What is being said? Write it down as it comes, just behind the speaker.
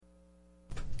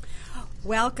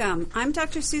Welcome. I'm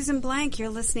Dr. Susan Blank. You're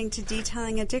listening to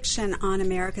Detailing Addiction on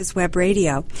America's Web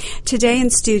Radio. Today in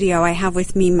studio, I have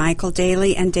with me Michael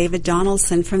Daly and David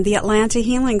Donaldson from the Atlanta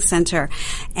Healing Center.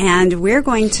 And we're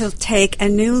going to take a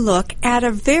new look at a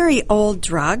very old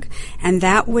drug, and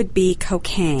that would be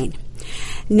cocaine.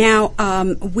 Now,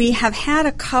 we have had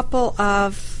a couple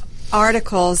of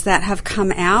articles that have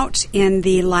come out in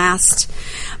the last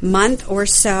month or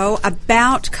so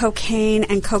about cocaine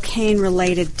and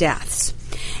cocaine-related deaths.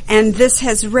 And this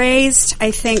has raised,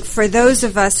 I think, for those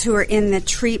of us who are in the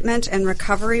treatment and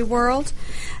recovery world,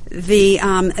 the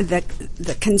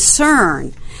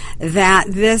concern that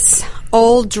this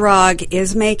old drug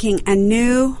is making a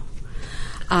new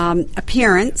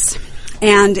appearance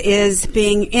and is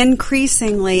being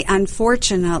increasingly,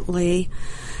 unfortunately,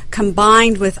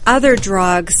 combined with other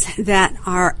drugs that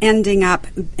are ending up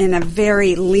in a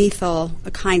very lethal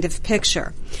kind of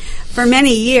picture. For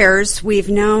many years, we've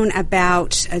known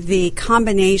about the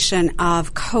combination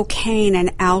of cocaine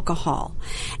and alcohol,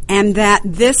 and that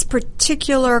this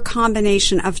particular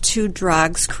combination of two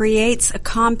drugs creates a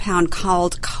compound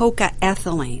called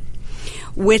cocaethylene,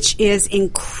 which is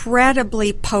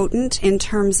incredibly potent in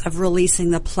terms of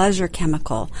releasing the pleasure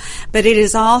chemical, but it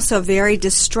is also very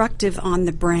destructive on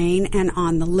the brain and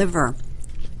on the liver.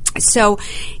 So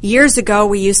years ago,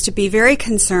 we used to be very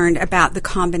concerned about the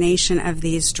combination of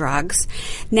these drugs.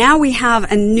 Now we have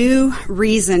a new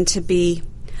reason to be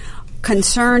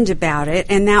concerned about it,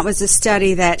 and that was a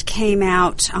study that came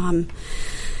out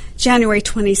January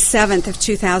 27th of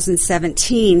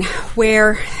 2017,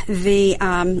 where the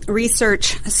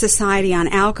Research Society on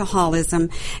Alcoholism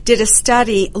did a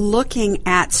study looking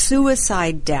at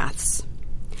suicide deaths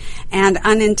and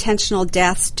unintentional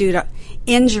deaths due to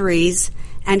injuries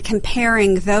and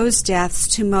comparing those deaths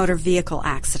to motor vehicle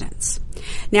accidents.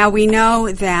 Now, we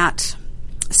know that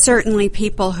certainly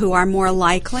people who are more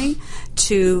likely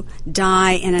to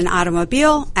die in an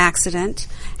automobile accident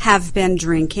have been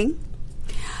drinking.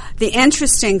 The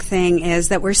interesting thing is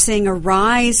that we're seeing a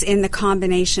rise in the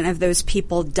combination of those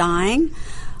people dying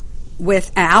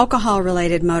with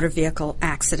alcohol-related motor vehicle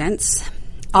accidents.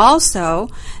 Also,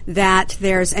 that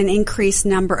there's an increased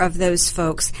number of those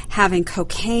folks having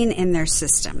cocaine in their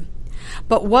system.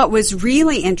 But what was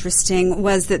really interesting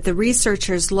was that the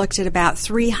researchers looked at about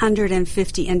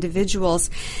 350 individuals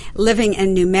living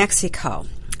in New Mexico.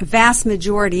 Vast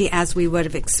majority, as we would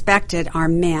have expected, are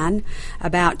men.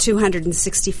 About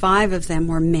 265 of them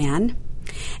were men.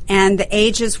 And the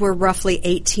ages were roughly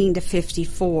 18 to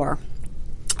 54.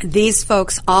 These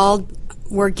folks all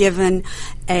were given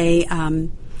a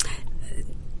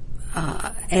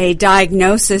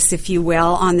diagnosis, if you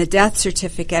will, on the death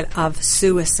certificate of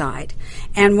suicide.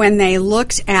 And when they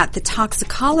looked at the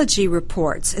toxicology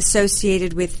reports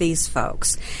associated with these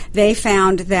folks, they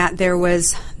found that there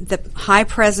was the high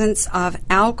presence of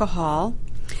alcohol,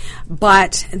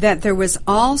 but that there was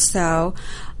also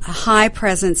a high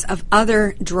presence of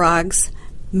other drugs.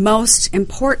 Most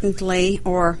importantly,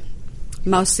 or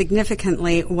most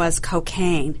significantly, was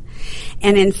cocaine.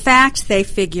 And in fact, they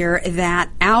figure that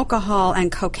alcohol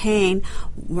and cocaine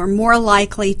were more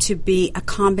likely to be a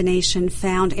combination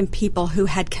found in people who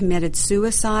had committed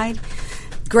suicide,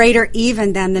 greater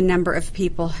even than the number of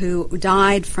people who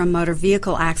died from motor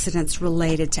vehicle accidents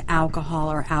related to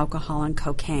alcohol or alcohol and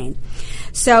cocaine.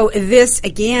 So this,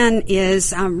 again,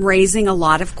 is raising a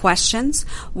lot of questions,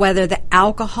 whether the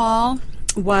alcohol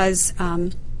was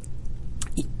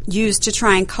used to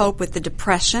try and cope with the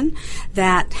depression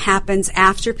that happens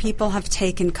after people have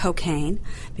taken cocaine,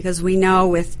 because we know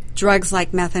with drugs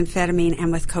like methamphetamine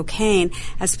and with cocaine,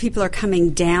 as people are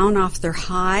coming down off their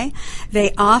high,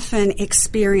 they often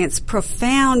experience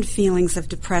profound feelings of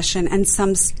depression and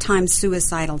sometimes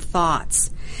suicidal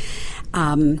thoughts.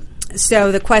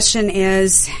 So the question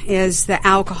is the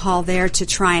alcohol there to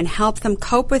try and help them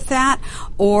cope with that,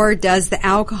 or does the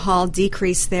alcohol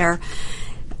decrease their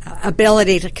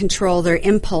ability to control their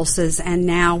impulses, and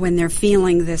now when they're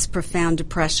feeling this profound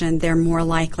depression, they're more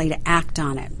likely to act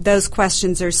on it? Those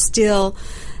questions are still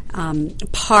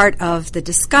part of the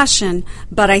discussion,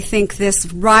 but I think this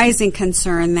rising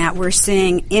concern that we're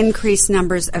seeing increased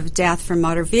numbers of death from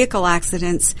motor vehicle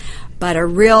accidents, but a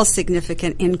real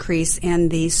significant increase in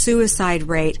the suicide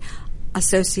rate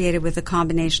associated with the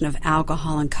combination of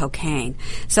alcohol and cocaine.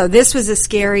 So this was a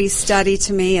scary study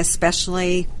to me,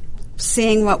 especially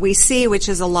seeing what we see, which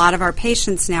is a lot of our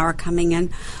patients now are coming in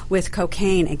with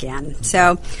cocaine again.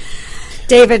 So,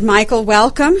 David, Michael,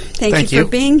 welcome. Thank you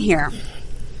for being here.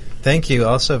 Thank you.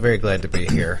 Also very glad to be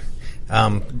here.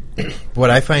 What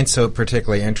I find so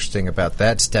particularly interesting about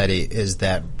that study is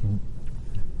that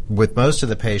with most of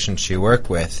the patients you work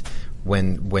with,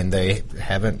 when they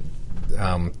haven't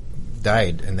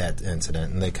died in that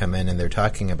incident, and they come in and they're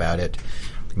talking about it.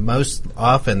 Most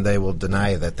often, they will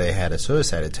deny that they had a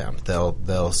suicide attempt.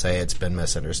 They'll say it's been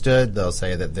misunderstood. They'll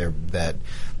say that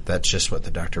that's just what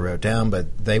the doctor wrote down,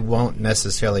 but they won't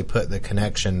necessarily put the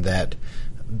connection that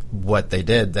what they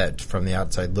did, that from the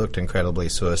outside looked incredibly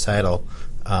suicidal,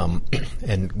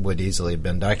 and would easily have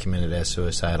been documented as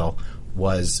suicidal,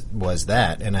 was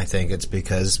that. And I think it's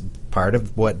because part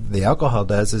of what the alcohol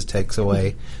does is takes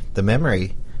away the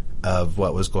memory of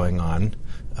what was going on.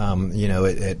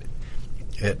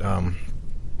 It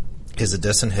is a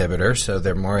disinhibitor, so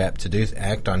they're more apt to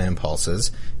act on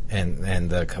impulses, and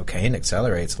the cocaine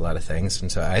accelerates a lot of things.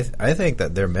 And so I think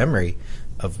that their memory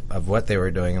of what they were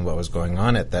doing and what was going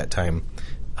on at that time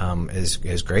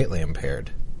is greatly impaired.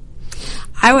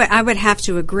 I would have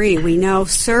to agree. We know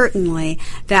certainly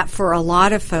that for a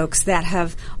lot of folks that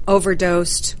have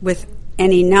overdosed with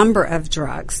any number of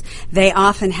drugs, they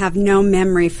often have no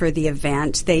memory for the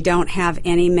event. They don't have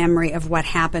any memory of what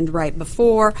happened right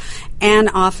before, and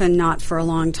often not for a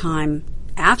long time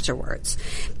afterwards,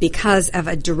 because of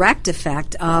a direct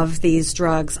effect of these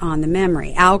drugs on the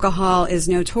memory. Alcohol is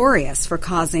notorious for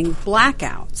causing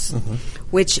blackouts,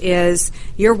 which is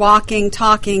you're walking,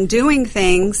 talking, doing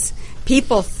things.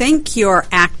 People think you're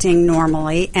acting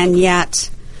normally, and yet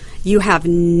you have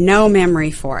no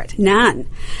memory for it, none.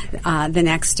 The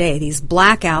next day, these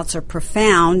blackouts are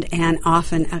profound and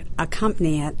often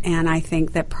accompany it. And I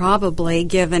think that probably,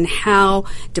 given how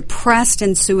depressed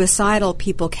and suicidal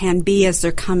people can be as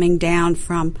they're coming down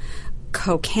from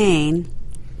cocaine,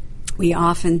 we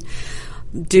often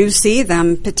do see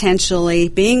them potentially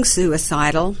being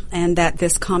suicidal, and that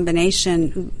this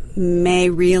combination may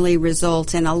really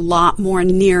result in a lot more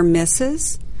near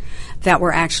misses that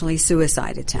were actually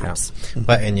suicide attempts.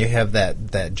 Yeah. And you have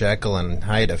that Jekyll and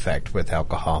Hyde effect with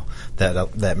alcohol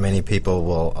that many people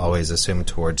will always assume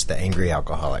towards the angry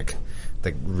alcoholic.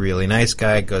 The really nice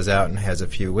guy goes out and has a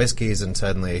few whiskeys, and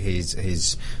suddenly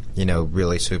he's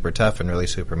really super tough and really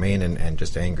super mean and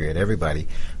just angry at everybody.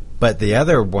 But the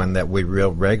other one that we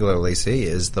real regularly see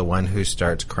is the one who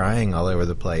starts crying all over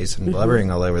the place and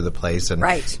blubbering all over the place, and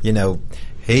right.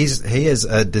 He is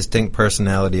a distinct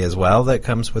personality as well that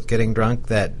comes with getting drunk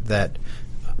that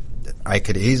I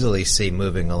could easily see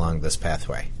moving along this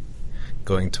pathway,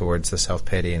 going towards the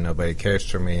self-pity and nobody cares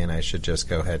for me and I should just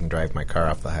go ahead and drive my car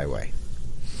off the highway.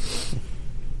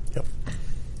 Yep.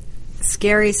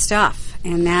 Scary stuff,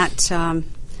 and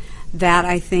that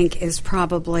I think is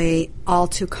probably all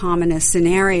too common a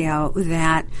scenario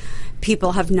that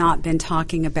people have not been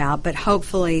talking about. But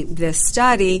hopefully this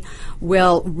study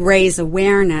will raise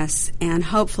awareness and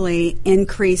hopefully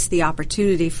increase the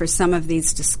opportunity for some of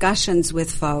these discussions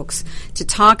with folks to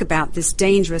talk about this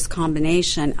dangerous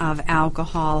combination of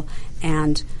alcohol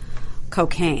and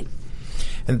cocaine.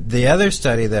 And the other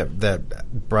study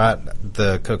that brought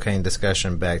the cocaine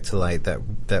discussion back to light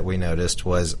that we noticed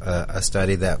was a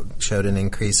study that showed an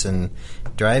increase in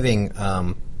driving,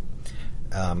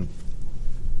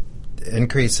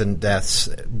 increase in deaths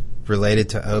related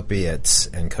to opiates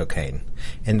and cocaine.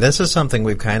 And this is something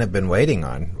we've kind of been waiting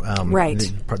on. Right.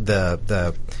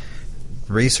 The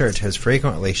research has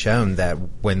frequently shown that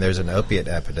when there's an opiate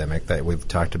epidemic that we've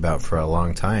talked about for a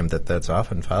long time, that's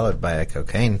often followed by a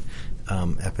cocaine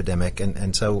epidemic,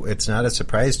 and so it's not a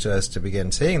surprise to us to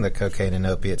begin seeing the cocaine and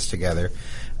opiates together.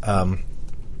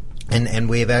 And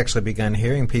we've actually begun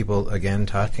hearing people again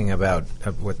talking about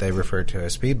what they refer to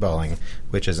as speedballing,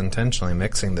 which is intentionally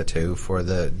mixing the two for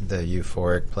the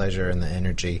euphoric pleasure and the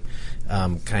energy,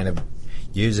 kind of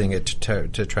using it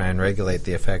to try and regulate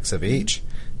the effects of each.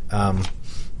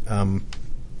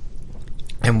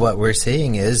 And what we're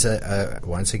seeing is,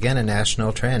 once again, a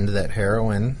national trend that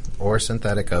heroin or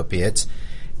synthetic opiates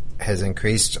has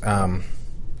increased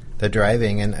the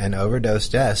driving and overdose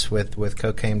deaths, with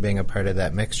cocaine being a part of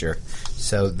that mixture.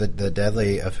 So the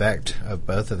deadly effect of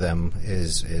both of them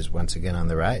is once again on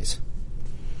the rise.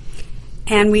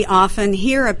 And we often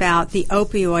hear about the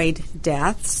opioid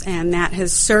deaths, and that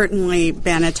has certainly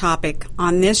been a topic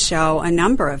on this show a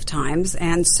number of times,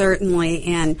 and certainly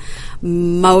in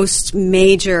most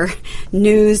major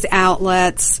news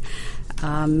outlets,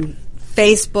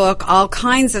 Facebook, all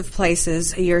kinds of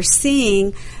places. You're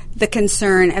seeing the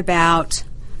concern about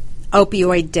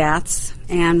opioid deaths,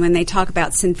 and when they talk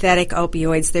about synthetic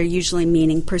opioids, they're usually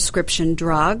meaning prescription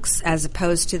drugs as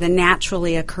opposed to the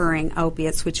naturally occurring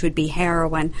opiates, which would be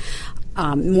heroin,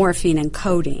 morphine, and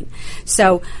codeine.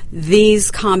 So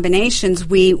these combinations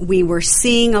we were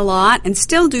seeing a lot and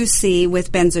still do see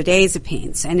with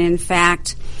benzodiazepines. And in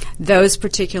fact, Those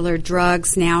particular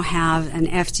drugs now have an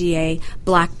FDA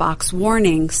black box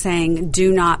warning saying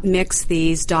do not mix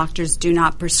these. Doctors do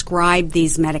not prescribe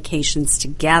these medications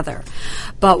together.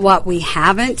 But what we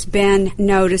haven't been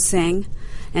noticing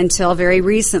until very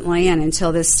recently and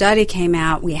until this study came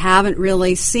out, we haven't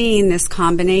really seen this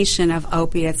combination of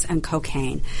opiates and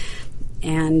cocaine.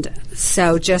 And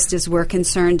so just as we're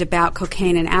concerned about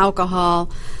cocaine and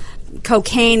alcohol,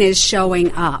 cocaine is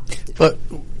showing up. But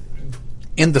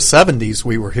in the 70s,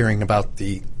 we were hearing about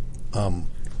the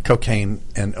cocaine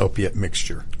and opiate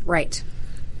mixture. Right.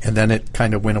 And then it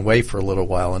kind of went away for a little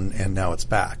while, and now it's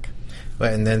back.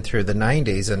 Well, and then through the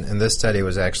 90s, and this study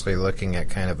was actually looking at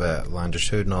kind of a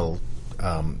longitudinal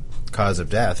cause of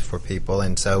death for people,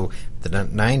 and so the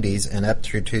 90s and up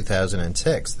through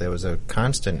 2006, there was a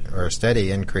constant or a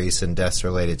steady increase in deaths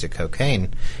related to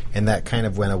cocaine, and that kind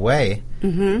of went away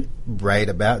right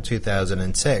about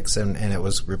 2006, and it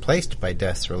was replaced by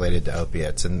deaths related to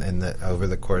opiates. And over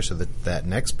the course of that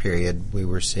next period, we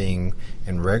were seeing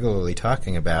and regularly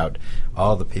talking about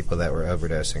all the people that were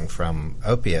overdosing from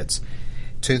opiates.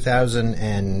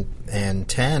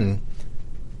 2010,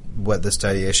 what the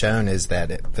study has shown is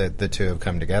that the two have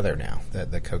come together now.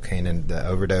 That the cocaine and the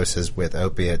overdoses with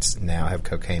opiates now have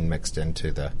cocaine mixed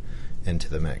into the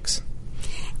mix.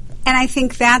 And I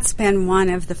think that's been one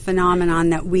of the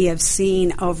phenomenon that we have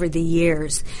seen over the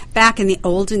years. Back in the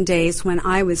olden days when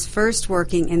I was first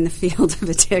working in the field of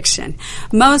addiction,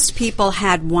 most people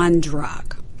had one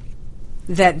drug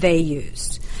that they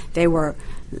used.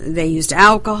 They used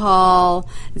alcohol,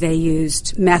 they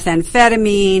used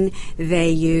methamphetamine, they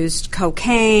used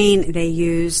cocaine, they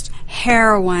used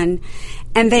heroin,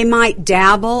 and they might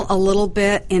dabble a little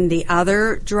bit in the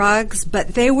other drugs, but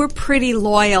they were pretty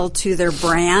loyal to their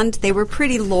brand. They were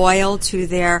pretty loyal to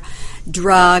their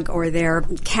drug or their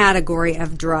category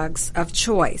of drugs of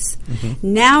choice.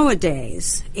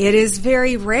 Nowadays, it is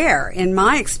very rare, in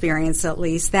my experience at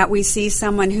least, that we see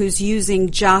someone who's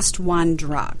using just one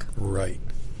drug. Right.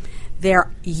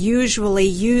 They're usually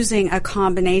using a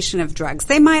combination of drugs.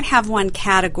 They might have one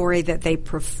category that they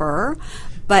prefer,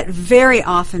 but very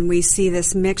often we see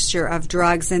this mixture of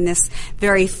drugs and this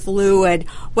very fluid,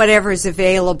 whatever is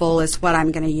available is what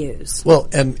I'm going to use. Well,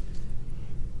 and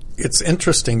it's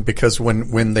interesting because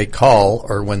when they call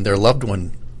or when their loved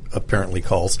one apparently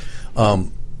calls,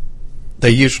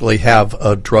 they usually have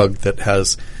a drug that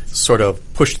has sort of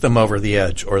pushed them over the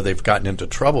edge or they've gotten into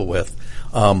trouble with.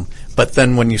 But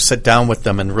then when you sit down with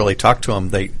them and really talk to them,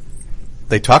 they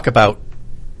talk about,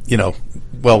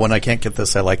 well, when I can't get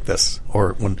this, I like this.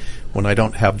 Or when I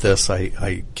don't have this,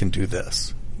 I can do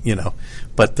this,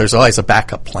 But there's always a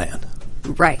backup plan.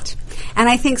 Right. And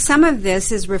I think some of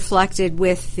this is reflected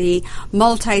with the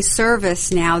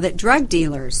multi-service now that drug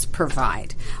dealers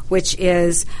provide, which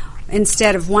is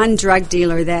instead of one drug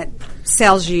dealer that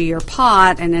sells you your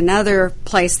pot and another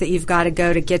place that you've got to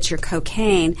go to get your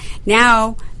cocaine,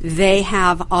 now they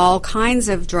have all kinds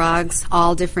of drugs,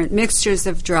 all different mixtures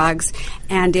of drugs,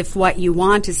 and if what you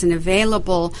want isn't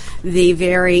available, the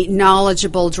very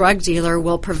knowledgeable drug dealer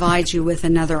will provide you with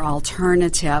another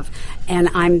alternative. And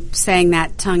I'm saying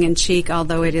that tongue-in-cheek,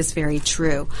 although it is very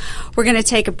true. We're going to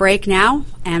take a break now,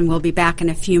 and we'll be back in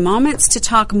a few moments to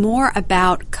talk more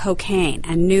about cocaine,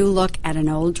 a new look at an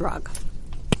old drug.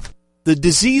 The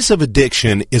disease of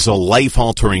addiction is a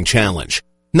life-altering challenge,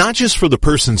 not just for the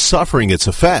person suffering its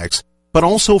effects, but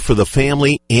also for the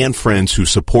family and friends who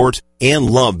support and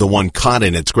love the one caught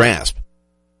in its grasp.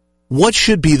 What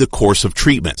should be the course of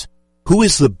treatment? Who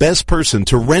is the best person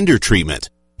to render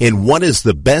treatment? And what is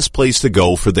the best place to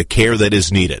go for the care that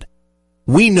is needed?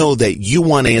 We know that you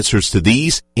want answers to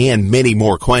these and many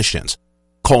more questions.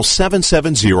 Call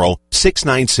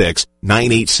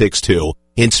 770-696-9862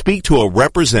 and speak to a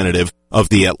representative of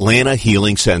the Atlanta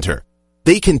Healing Center.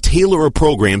 They can tailor a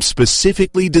program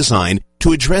specifically designed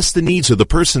to address the needs of the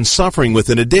person suffering with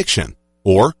an addiction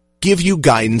or give you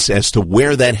guidance as to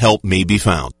where that help may be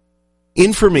found.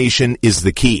 Information is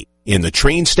the key, and the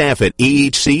trained staff at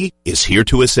AHC is here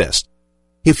to assist.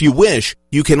 If you wish,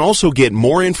 you can also get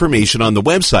more information on the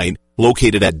website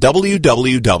located at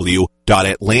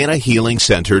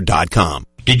www.atlantahealingcenter.com.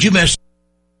 Did you miss?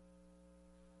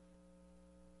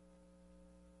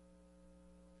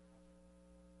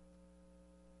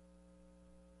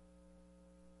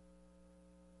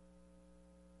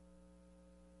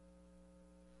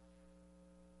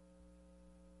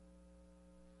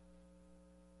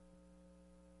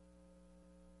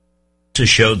 A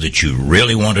show that you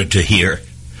really wanted to hear?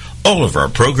 All of our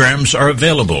programs are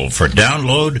available for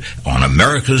download on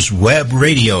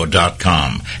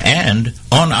americaswebradio.com and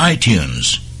on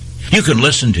iTunes. You can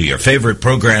listen to your favorite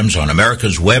programs on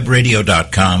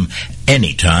americaswebradio.com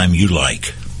anytime you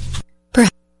like.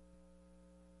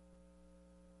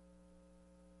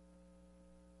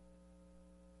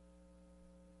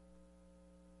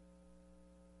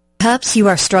 Perhaps you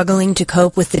are struggling to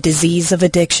cope with the disease of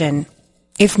addiction.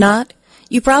 If not,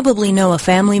 you probably know a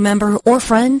family member or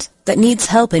friend that needs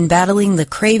help in battling the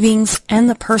cravings and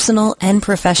the personal and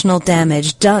professional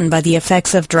damage done by the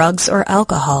effects of drugs or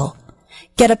alcohol.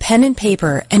 Get a pen and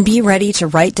paper and be ready to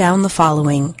write down the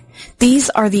following. These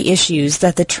are the issues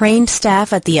that the trained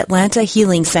staff at the Atlanta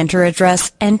Healing Center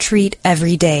address and treat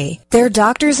every day. Their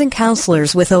doctors and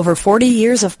counselors with over 40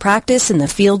 years of practice in the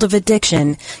field of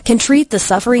addiction can treat the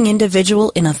suffering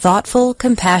individual in a thoughtful,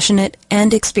 compassionate,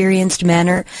 and experienced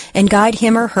manner and guide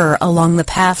him or her along the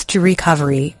path to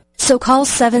recovery. So call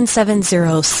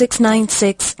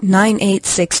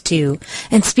 770-696-9862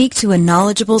 and speak to a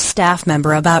knowledgeable staff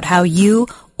member about how you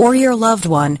or your loved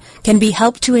one can be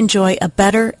helped to enjoy a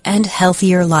better and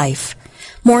healthier life.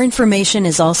 More information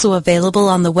is also available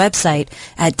on the website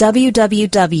at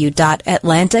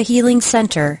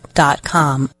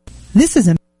www.atlantahealingcenter.com. This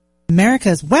is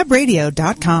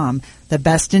americaswebradio.com, the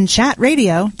best in chat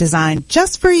radio designed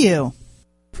just for you.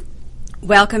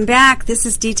 Welcome back. This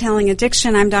is Detailing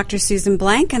Addiction. I'm Dr. Susan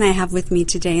Blank, and I have with me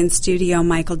today in studio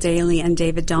Michael Daly and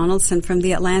David Donaldson from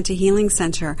the Atlanta Healing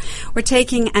Center. We're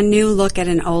taking a new look at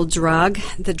an old drug.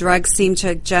 The drugs seem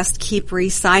to just keep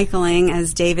recycling.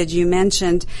 As David, you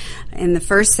mentioned in the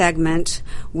first segment,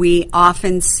 we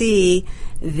often see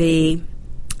the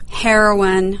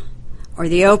heroin or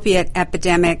the opiate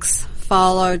epidemics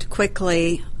followed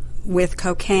quickly with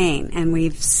cocaine, and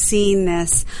we've seen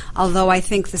this, although I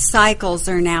think the cycles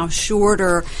are now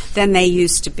shorter than they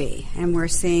used to be, and we're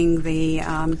seeing the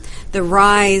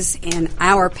rise in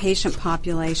our patient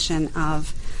population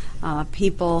of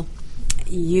people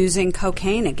using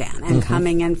cocaine again and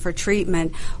coming in for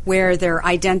treatment where their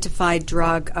identified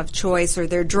drug of choice or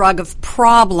their drug of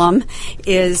problem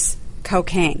is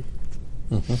cocaine.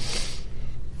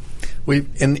 We've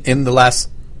in the last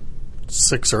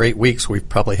 6 or 8 weeks, we've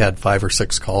probably had 5 or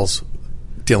 6 calls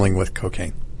dealing with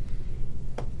cocaine.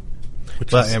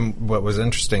 And what was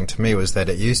interesting to me was that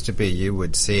it used to be you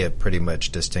would see a pretty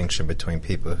much distinction between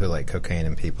people who like cocaine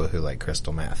and people who like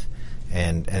crystal meth,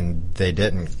 and they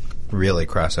didn't really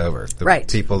cross over. The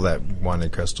people that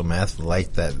wanted crystal meth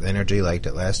liked that energy, liked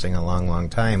it lasting a long, long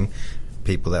time.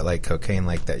 People that like cocaine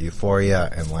liked that euphoria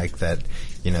and liked that,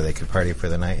 they could party for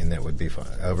the night and that would be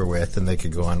over with, and they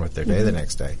could go on with their day the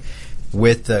next day.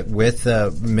 With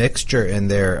the mixture in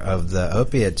there of the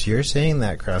opiates, you're seeing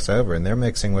that cross over, and they're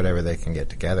mixing whatever they can get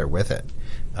together with it,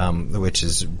 which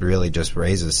is really just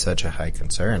raises such a high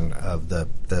concern of the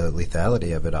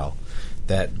lethality of it all.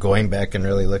 That going back and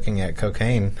really looking at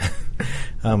cocaine,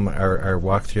 or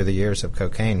walk through the years of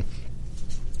cocaine.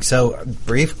 So,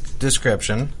 brief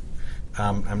description.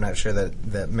 I'm not sure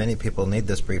that many people need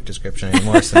this brief description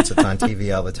anymore since it's on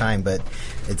TV all the time, but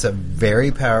it's a very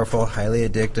powerful, highly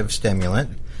addictive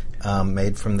stimulant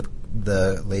made from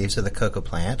the leaves of the coca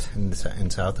plant in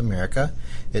South America.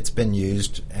 It's been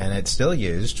used, and it's still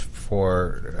used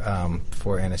for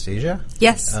anesthesia.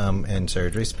 Yes. And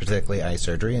surgeries, particularly eye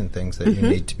surgery and things that you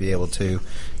need to be able to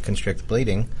constrict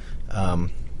bleeding.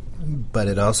 But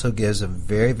it also gives a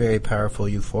very, very powerful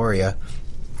euphoria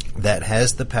that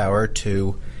has the power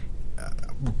to,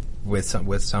 with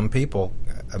some people,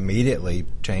 immediately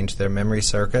change their memory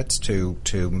circuits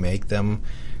to make them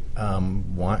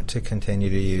want to continue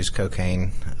to use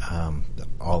cocaine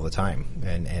all the time,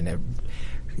 and it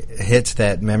hits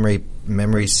that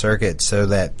memory circuit so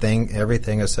that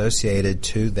everything associated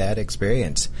to that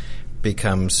experience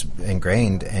becomes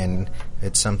ingrained, and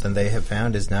it's something they have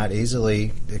found is not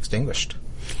easily extinguished,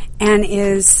 and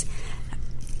is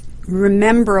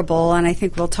rememberable, and I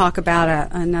think we'll talk about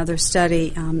another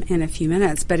study in a few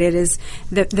minutes, but it is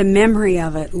the memory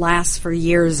of it lasts for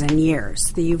years and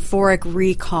years. The euphoric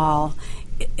recall,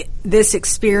 this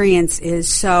experience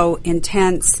is so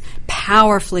intense,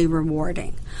 powerfully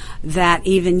rewarding, that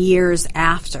even years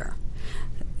after,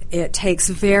 it takes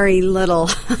very little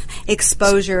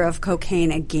exposure of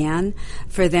cocaine again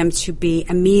for them to be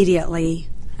immediately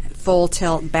full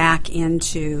tilt back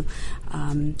into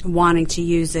wanting to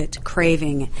use it,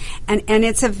 craving. And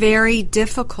it's a very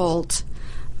difficult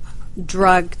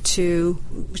drug to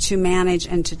manage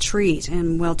and to treat,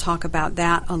 and we'll talk about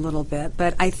that a little bit.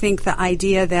 But I think the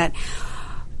idea that,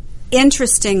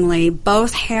 interestingly,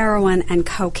 both heroin and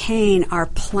cocaine are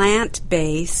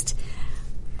plant-based,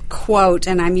 quote,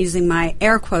 and I'm using my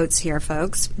air quotes here,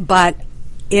 folks, but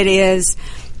it is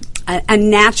a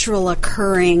natural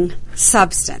occurring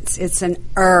substance. It's an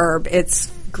herb.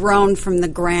 It's grown from the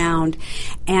ground,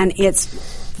 and it's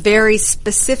very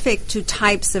specific to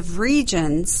types of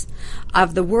regions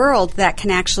of the world that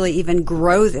can actually even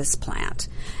grow this plant.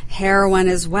 Heroin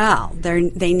as well.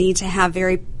 They need to have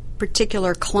very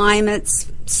particular climates,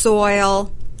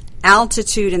 soil,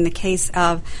 altitude in the case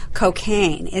of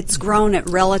cocaine. It's grown at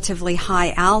relatively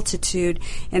high altitude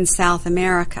in South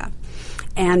America.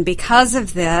 And because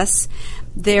of this,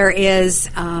 there is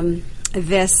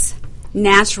this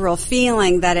natural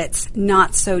feeling that it's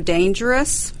not so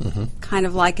dangerous, kind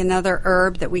of like another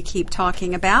herb that we keep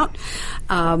talking about,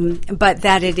 but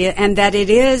that it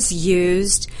is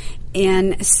used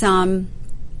in some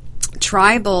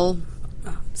tribal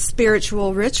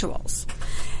spiritual rituals.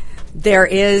 There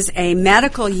is a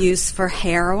medical use for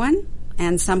heroin,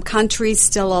 and some countries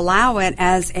still allow it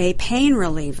as a pain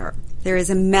reliever. There is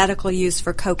a medical use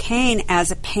for cocaine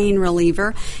as a pain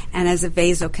reliever and as a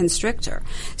vasoconstrictor.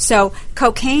 So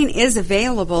cocaine is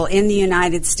available in the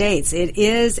United States. It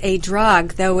is a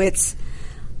drug, though it's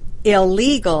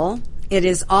illegal. It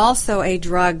is also a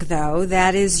drug, though,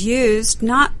 that is used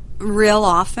not real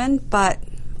often, but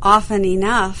often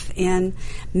enough in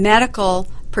medical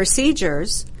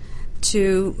procedures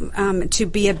to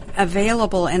be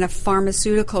available in a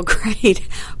pharmaceutical grade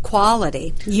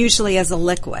quality, usually as a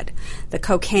liquid. The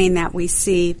cocaine that we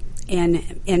see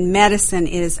in medicine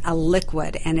is a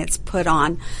liquid, and it's put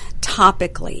on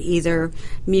topically, either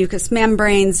mucous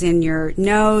membranes in your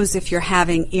nose if you're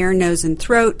having ear, nose, and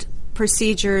throat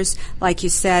procedures, like you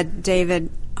said, David,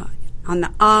 on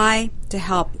the eye to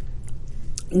help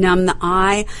numb the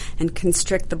eye and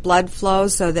constrict the blood flow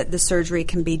so that the surgery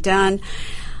can be done.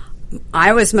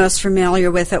 I was most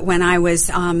familiar with it when I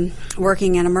was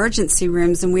working in emergency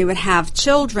rooms, and we would have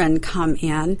children come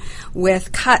in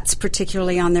with cuts,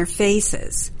 particularly on their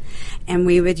faces. And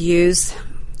we would use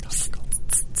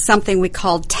something we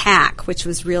called tack, which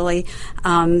was really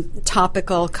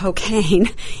topical cocaine,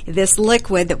 this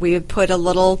liquid that we would put a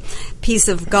little piece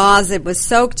of gauze that was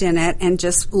soaked in it and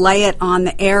just lay it on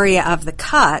the area of the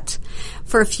cut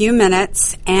for a few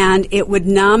minutes, and it would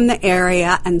numb the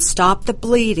area and stop the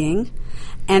bleeding,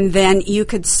 and then you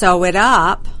could sew it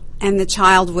up and the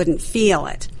child wouldn't feel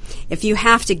it. If you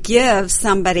have to give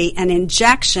somebody an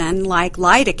injection like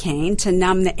lidocaine to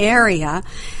numb the area,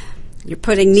 you're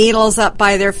putting needles up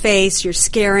by their face, you're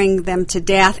scaring them to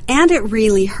death, and it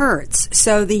really hurts.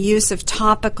 So the use of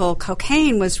topical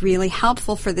cocaine was really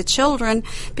helpful for the children,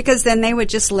 because then they would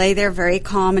just lay there very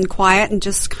calm and quiet and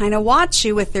just kind of watch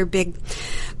you with their big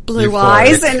blue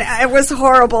eyes, and it was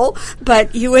horrible,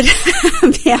 but you would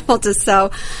be able to sew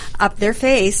up their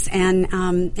face, and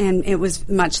it was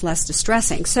much less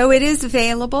distressing. So it is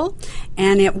available,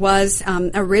 and it was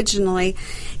originally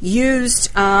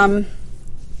used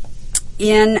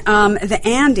in the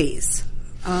Andes.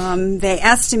 They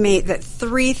estimate that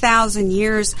 3,000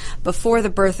 years before the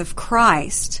birth of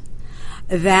Christ,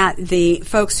 that the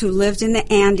folks who lived in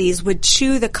the Andes would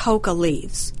chew the coca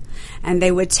leaves, and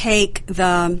they would take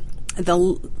pull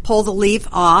the leaf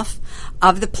off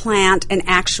of the plant and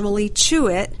actually chew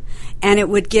it, and it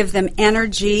would give them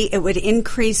energy. It would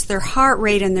increase their heart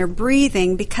rate and their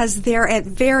breathing because they're at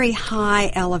very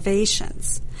high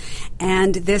elevations.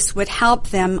 And this would help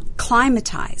them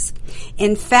climatize.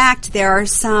 In fact, there are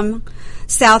some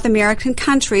South American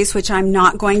countries, which I'm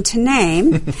not going to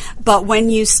name, but when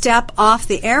you step off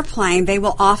the airplane, they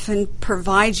will often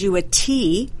provide you a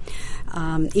tea,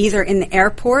 either in the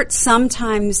airport,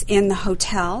 sometimes in the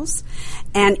hotels,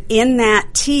 and in that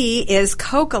tea is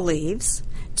coca leaves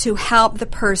to help the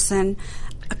person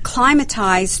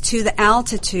acclimatize to the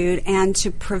altitude and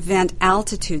to prevent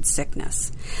altitude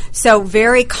sickness. So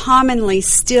very commonly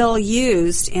still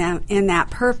used in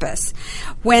that purpose.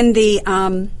 When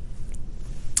the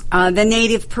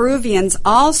native Peruvians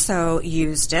also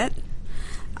used it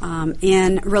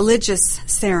in religious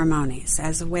ceremonies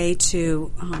as a way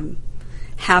to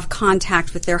have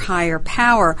contact with their higher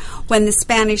power. When the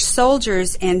Spanish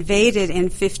soldiers invaded in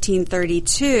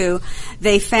 1532,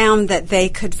 they found that they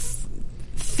could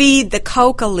feed the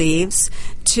coca leaves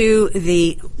to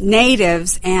the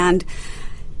natives and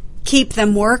keep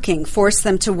them working, force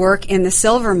them to work in the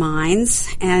silver mines,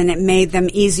 and it made them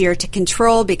easier to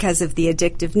control because of the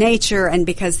addictive nature and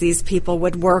because these people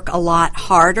would work a lot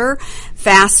harder,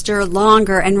 faster,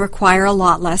 longer, and require a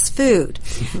lot less food.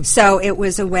 So it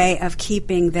was a way of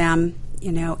keeping them,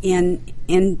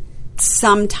 in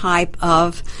some type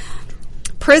of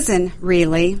prison,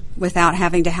 really, without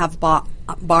having to have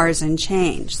bars and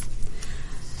chains.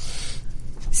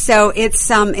 So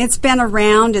it's been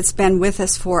around, it's been with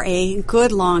us for a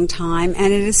good long time,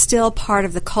 and it is still part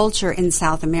of the culture in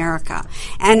South America.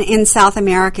 And in South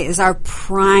America is our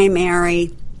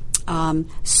primary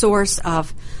source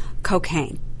of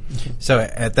cocaine. So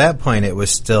at that point, it was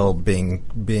still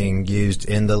being used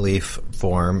in the leaf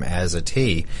form as a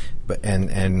tea,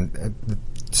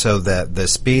 so that the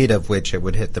speed of which it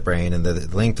would hit the brain and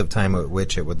the length of time at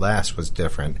which it would last was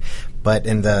different. But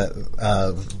in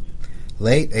the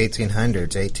late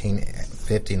 1800s,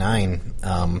 1859,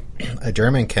 a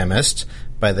German chemist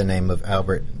by the name of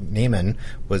Albert Niemann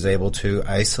was able to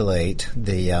isolate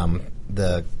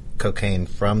the cocaine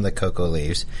from the cocoa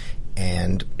leaves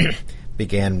and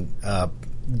began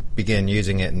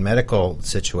using it in medical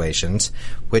situations,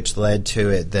 which led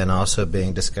to it then also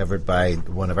being discovered by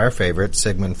one of our favorites,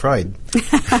 Sigmund Freud.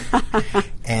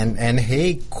 and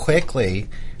he quickly,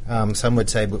 some would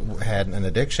say, had an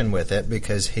addiction with it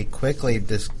because he quickly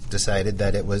decided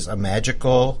that it was a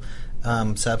magical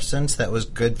substance that was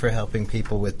good for helping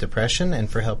people with depression and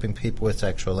for helping people with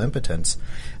sexual impotence.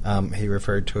 He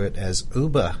referred to it as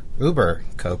Uber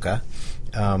Coca.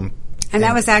 And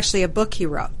that was actually a book he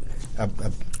wrote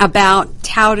about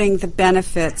touting the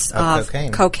benefits of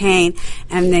cocaine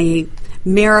and the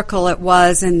miracle it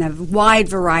was and the wide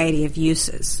variety of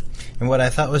uses. And what I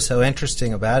thought was so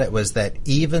interesting about it was that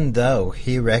even though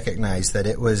he recognized that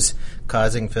it was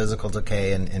causing physical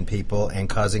decay in people and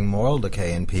causing moral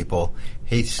decay in people,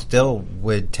 he still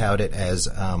would tout it as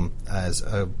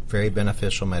a very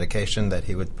beneficial medication that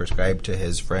he would prescribe to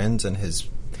his friends and his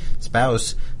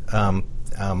spouse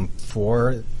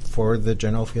for the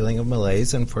general feeling of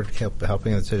malaise and for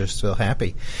helping them to just feel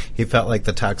happy. He felt like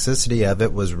the toxicity of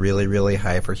it was really, really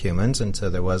high for humans, and so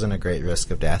there wasn't a great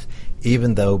risk of death,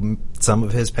 even though some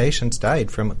of his patients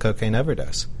died from a cocaine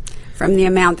overdose. From the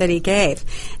amount that he gave.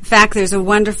 In fact, there's a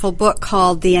wonderful book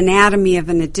called The Anatomy of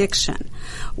an Addiction,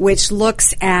 which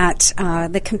looks at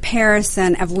the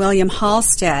comparison of William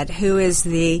Halsted, who is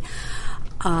the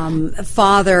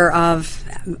father of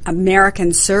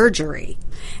American surgery,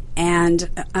 and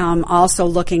also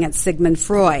looking at Sigmund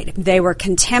Freud. They were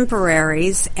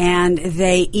contemporaries, and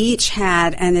they each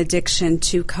had an addiction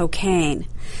to cocaine.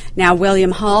 Now,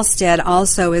 William Halsted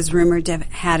also is rumored to have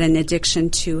had an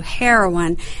addiction to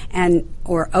heroin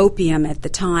or opium at the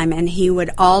time, and he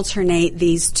would alternate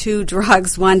these two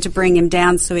drugs, one to bring him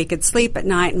down so he could sleep at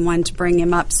night and one to bring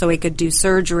him up so he could do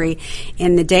surgery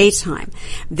in the daytime.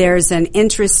 There's an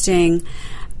interesting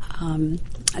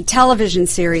a television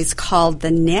series called The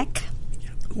Knick,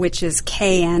 which is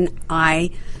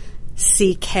Knick,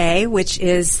 which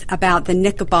is about the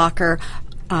Knickerbocker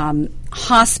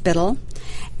Hospital,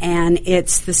 and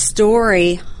it's the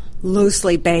story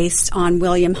loosely based on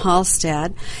William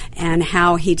Halsted and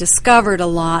how he discovered a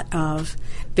lot of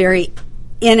very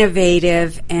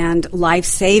innovative and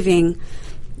life-saving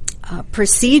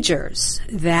procedures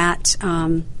that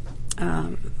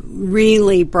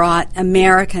really brought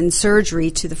American surgery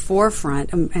to the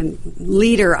forefront and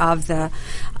leader of the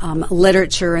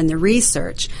literature and the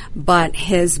research. But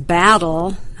his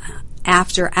battle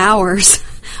after hours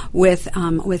with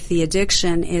the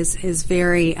addiction is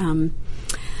very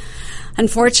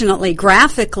unfortunately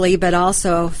graphically, but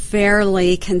also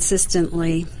fairly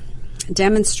consistently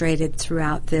demonstrated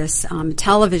throughout this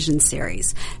television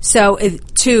series. So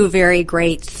two very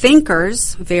great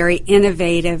thinkers, very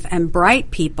innovative and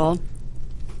bright people,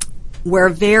 were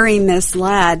very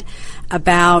misled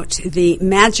about the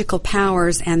magical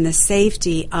powers and the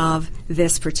safety of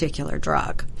this particular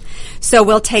drug. So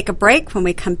we'll take a break. When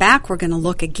we come back, we're going to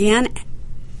look again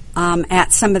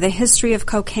at some of the history of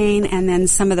cocaine and then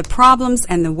some of the problems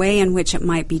and the way in which it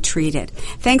might be treated.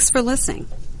 Thanks for listening.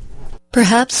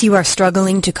 Perhaps you are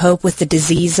struggling to cope with the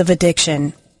disease of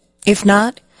addiction. If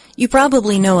not, you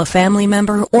probably know a family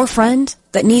member or friend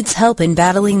that needs help in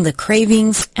battling the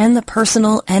cravings and the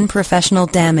personal and professional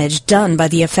damage done by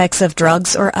the effects of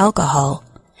drugs or alcohol.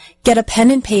 Get a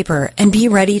pen and paper and be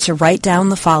ready to write down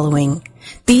the following.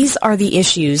 These are the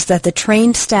issues that the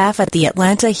trained staff at the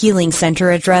Atlanta Healing Center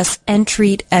address and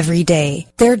treat every day.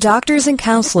 Their doctors and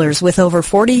counselors with over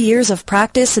 40 years of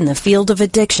practice in the field of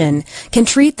addiction can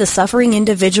treat the suffering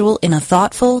individual in a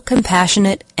thoughtful,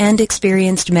 compassionate, and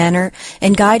experienced manner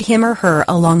and guide him or her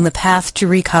along the path to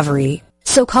recovery.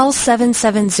 So call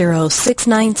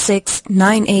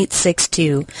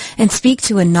 770-696-9862 and speak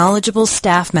to a knowledgeable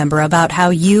staff member about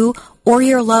how you or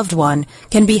your loved one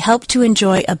can be helped to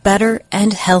enjoy a better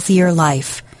and healthier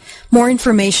life. More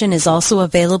information is also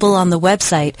available on the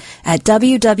website at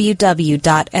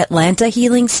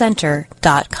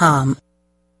www.atlantahealingcenter.com.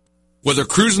 Whether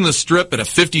cruising the strip in a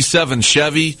 57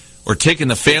 Chevy or taking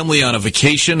the family on a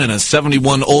vacation in a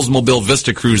 71 Oldsmobile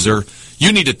Vista Cruiser,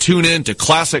 you need to tune in to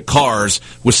Classic Cars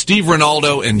with Steve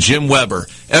Ronaldo and Jim Weber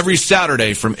every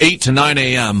Saturday from 8 to 9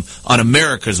 a.m. on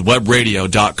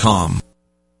americaswebradio.com.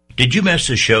 Did you miss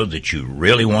a show that you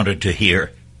really wanted to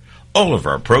hear? All of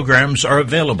our programs are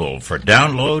available for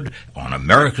download on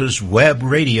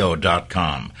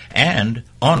americaswebradio.com and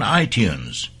on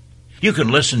iTunes. You can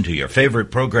listen to your favorite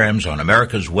programs on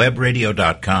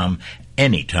americaswebradio.com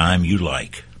anytime you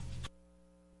like.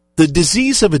 The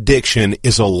disease of addiction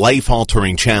is a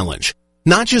life-altering challenge,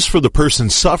 not just for the person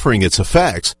suffering its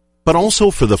effects, but also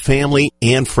for the family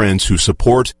and friends who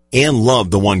support and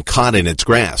love the one caught in its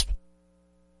grasp.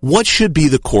 What should be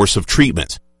the course of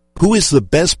treatment? Who is the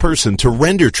best person to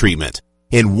render treatment?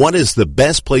 And what is the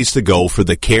best place to go for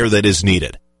the care that is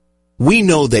needed? We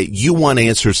know that you want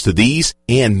answers to these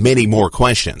and many more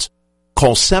questions.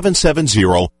 Call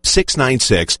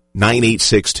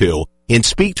 770-696-9862 and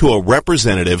speak to a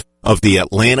representative of the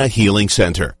Atlanta Healing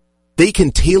Center. They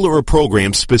can tailor a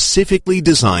program specifically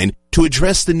designed to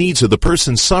address the needs of the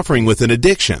person suffering with an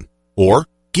addiction or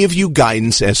give you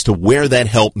guidance as to where that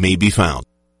help may be found.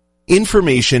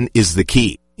 Information is the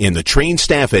key, and the trained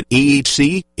staff at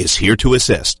AHC is here to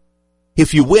assist.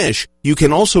 If you wish, you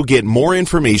can also get more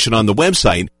information on the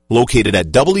website located at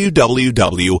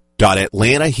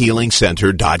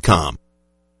www.atlantahealingcenter.com.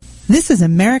 This is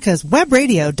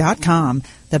americaswebradio.com,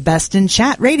 the best in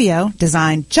chat radio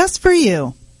designed just for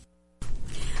you.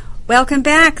 Welcome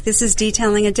back. This is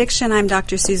Detailing Addiction. I'm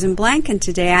Dr. Susan Blank, and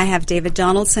today I have David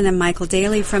Donaldson and Michael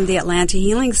Daly from the Atlanta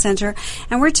Healing Center,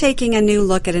 and we're taking a new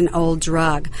look at an old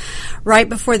drug. Right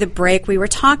before the break, we were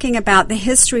talking about the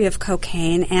history of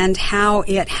cocaine and how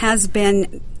it has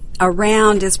been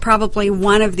around as probably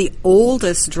one of the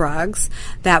oldest drugs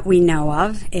that we know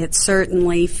of. It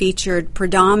certainly featured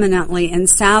predominantly in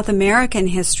South American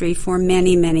history for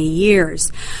many, many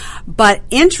years. But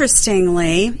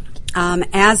interestingly,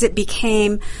 as it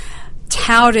became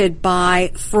touted by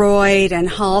Freud and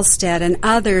Halsted and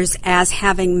others as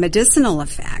having medicinal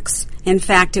effects. In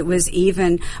fact, it was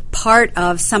even part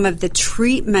of some of the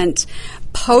treatment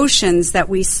potions that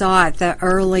we saw at the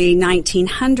early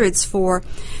 1900s for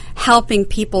helping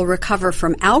people recover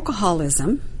from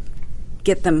alcoholism,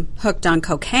 get them hooked on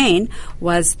cocaine,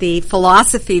 was the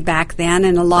philosophy back then,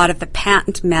 and a lot of the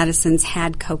patent medicines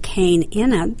had cocaine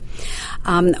in it.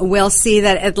 We'll see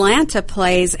that Atlanta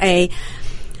plays a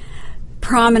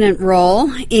prominent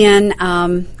role in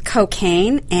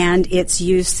cocaine and its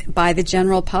use by the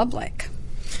general public.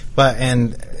 But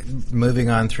and moving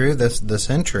on through the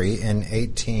century, in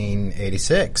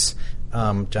 1886,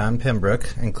 John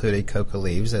Pembroke included coca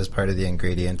leaves as part of the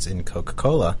ingredients in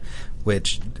Coca-Cola,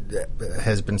 which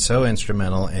has been so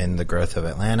instrumental in the growth of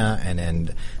Atlanta and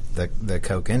in the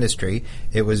Coke industry.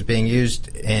 It was being used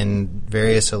in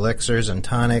various elixirs and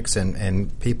tonics,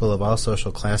 and people of all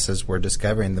social classes were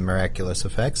discovering the miraculous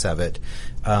effects of it.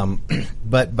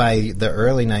 But by the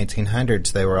early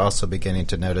 1900s, they were also beginning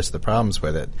to notice the problems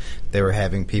with it. They were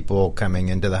having people coming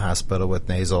into the hospital with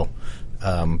nasal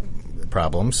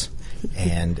problems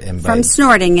and from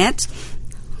snorting it.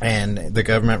 And the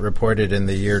government reported in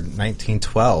the year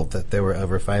 1912 that there were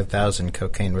over 5,000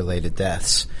 cocaine-related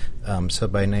deaths. So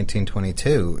by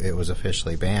 1922, it was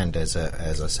officially banned as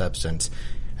a substance.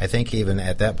 I think even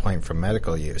at that point from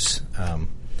medical use,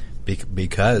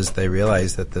 because they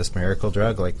realized that this miracle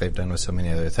drug, like they've done with so many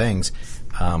other things,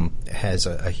 has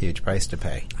a huge price to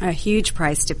pay. A huge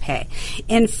price to pay.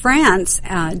 In France,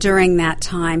 during that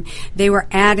time, they were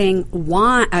adding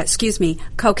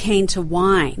cocaine to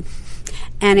wine.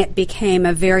 And it became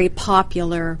a very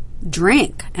popular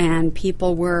drink, and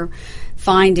people were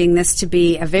finding this to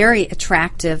be a very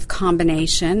attractive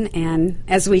combination. And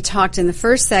as we talked in the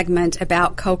first segment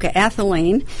about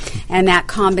coca-ethylene and that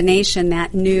combination,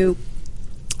 that new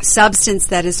substance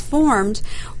that is formed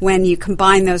when you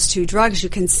combine those two drugs, you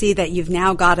can see that you've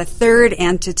now got a third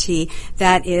entity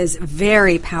that is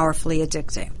very powerfully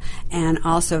addictive and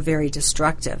also very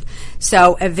destructive.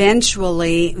 So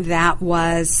eventually that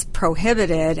was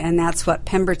prohibited, and that's what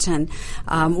Pemberton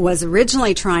was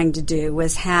originally trying to do,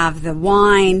 was have the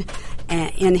wine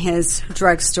in his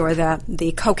drugstore,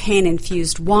 the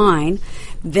cocaine-infused wine.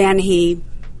 Then he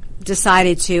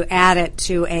decided to add it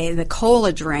to the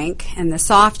cola drink and the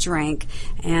soft drink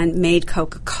and made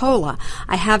Coca-Cola.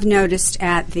 I have noticed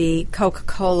at the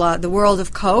Coca-Cola, the World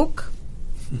of Coke,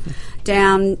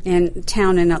 down in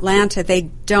town in Atlanta, they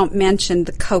don't mention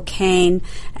the cocaine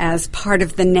as part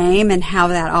of the name and how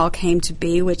that all came to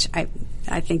be, which I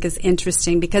think is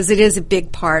interesting because it is a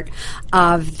big part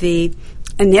of the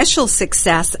initial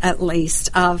success, at least,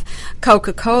 of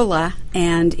Coca-Cola,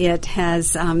 and it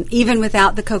has, even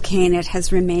without the cocaine, it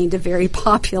has remained a very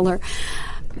popular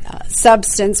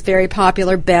substance, very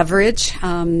popular beverage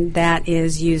that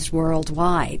is used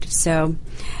worldwide. So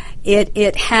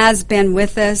it has been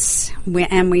with us,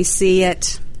 and we see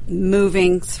it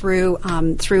moving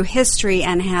through history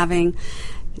and having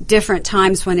different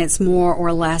times when it's more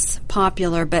or less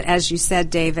popular. But as you said,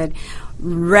 David,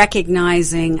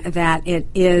 recognizing that it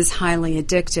is highly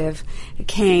addictive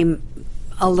came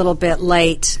a little bit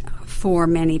late for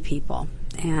many people,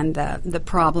 and the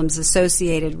problems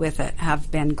associated with it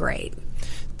have been great.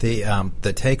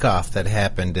 The takeoff that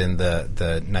happened in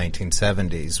the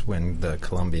 1970s when the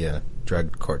Colombia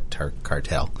drug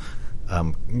cartel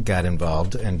got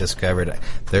involved and discovered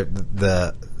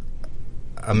the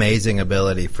amazing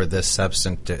ability for this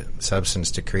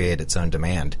substance to create its own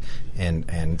demand.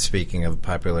 And speaking of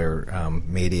popular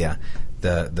media,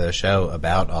 the show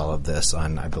about all of this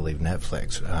on, I believe,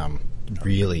 Netflix,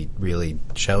 really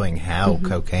showing how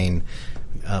cocaine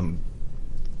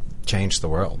changed the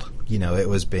world. You know, it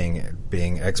was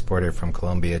being exported from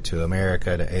Colombia to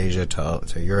America, to Asia,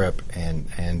 to Europe,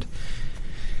 and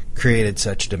created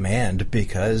such demand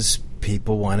because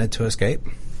people wanted to escape.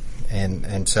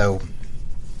 And so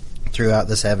throughout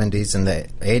the 70s and the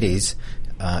 80s,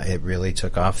 it really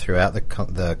took off throughout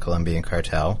the Colombian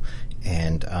cartel.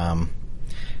 And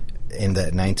in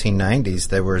the 1990s,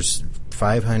 there was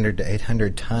 500 to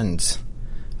 800 tons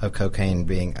of cocaine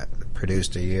being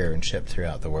produced a year and shipped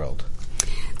throughout the world.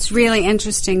 It's really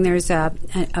interesting. There's a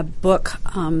book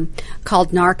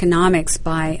called Narconomics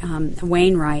by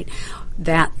Wainwright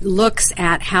that looks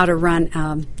at how to run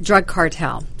a drug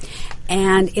cartel.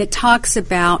 And it talks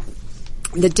about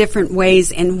the different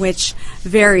ways in which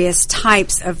various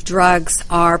types of drugs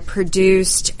are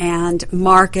produced and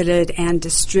marketed and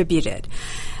distributed.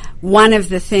 One of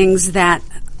the things that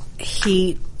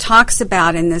he talks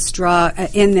about in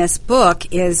this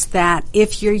book is that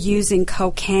if you're using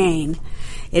cocaine,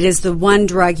 it is the one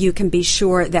drug you can be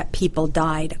sure that people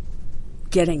died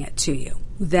getting it to you.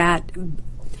 That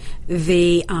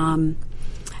the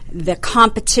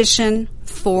competition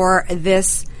for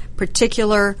this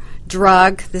particular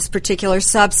drug, this particular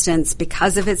substance,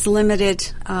 because of its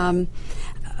limited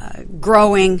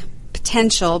growing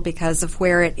potential, because of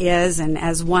where it is, and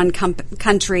as one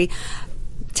country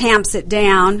tamps it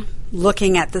down,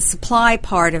 looking at the supply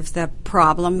part of the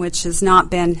problem, which has not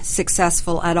been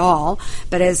successful at all.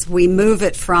 But as we move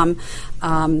it from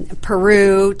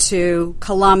Peru to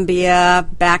Colombia,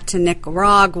 back to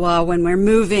Nicaragua, when we're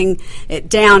moving it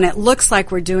down, it looks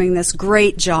like we're doing this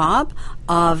great job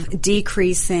of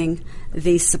decreasing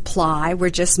the supply. We're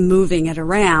just moving it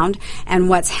around. And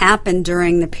what's happened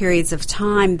during the periods of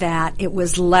time that it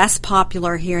was less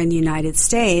popular here in the United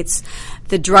States,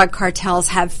 the drug cartels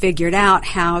have figured out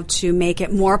how to make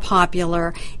it more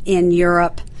popular in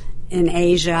Europe, in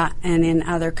Asia, and in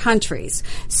other countries.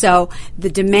 So the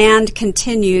demand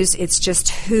continues. It's just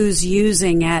who's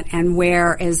using it and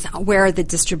where are the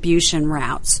distribution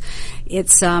routes.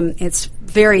 It's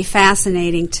very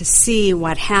fascinating to see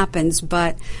what happens,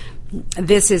 but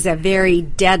this is a very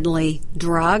deadly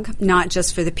drug, not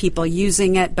just for the people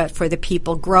using it, but for the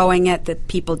people growing it, the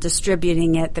people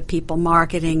distributing it, the people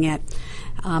marketing it.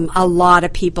 A lot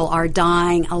of people are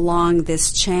dying along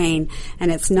this chain,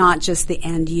 and it's not just the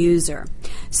end user.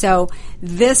 So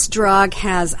this drug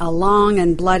has a long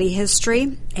and bloody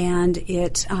history, and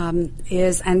it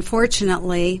is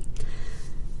unfortunately,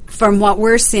 from what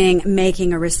we're seeing,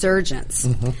 making a resurgence.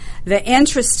 Mm-hmm. The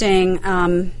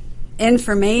interesting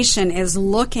information is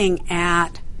looking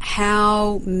at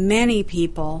how many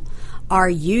people are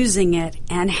using it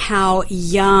and how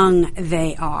young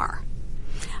they are.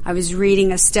 I was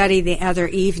reading a study the other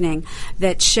evening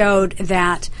that showed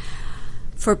that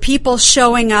for people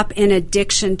showing up in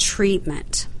addiction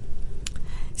treatment,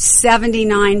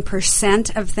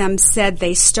 79% of them said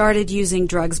they started using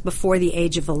drugs before the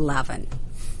age of 11.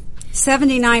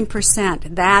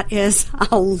 79%. That is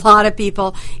a lot of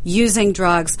people using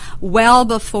drugs well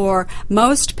before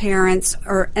most parents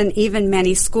and even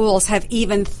many schools have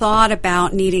even thought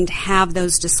about needing to have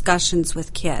those discussions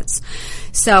with kids.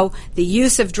 So the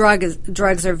use of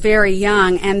drugs are very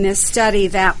young, and this study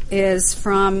that is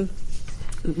from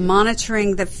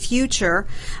Monitoring the Future,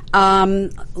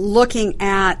 looking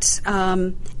at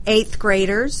 8th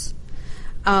graders,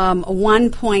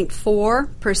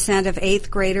 1.4% of 8th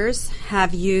graders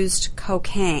have used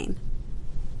cocaine.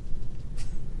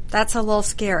 That's a little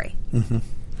scary. Mm-hmm.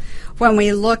 When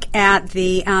we look at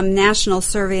the National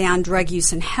Survey on Drug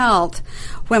Use and Health,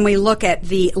 when we look at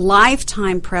the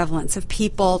lifetime prevalence of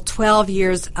people 12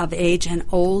 years of age and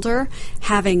older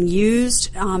having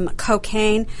used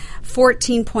cocaine,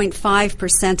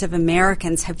 14.5% of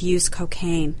Americans have used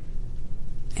cocaine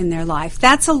in their life.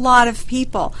 That's a lot of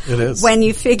people. It is. When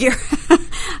you figure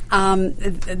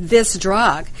this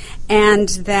drug, and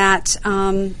that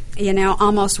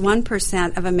almost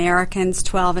 1% of Americans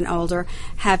 12 and older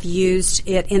have used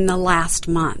it in the last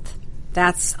month.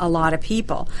 That's a lot of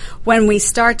people. When we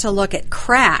start to look at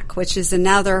crack, which is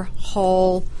another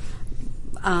whole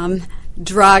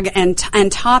drug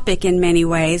and topic in many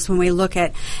ways, when we look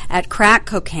at crack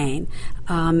cocaine,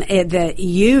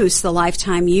 the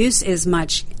lifetime use is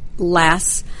much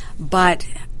less, but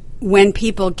when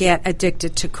people get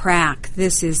addicted to crack,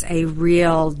 this is a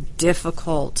real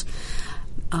difficult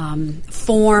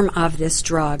form of this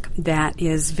drug that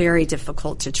is very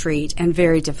difficult to treat and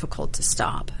very difficult to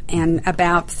stop. And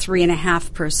about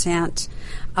 3.5%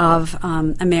 of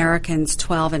Americans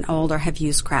 12 and older have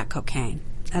used crack cocaine.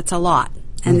 That's a lot.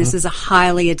 And this is a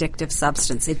highly addictive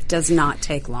substance. It does not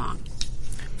take long.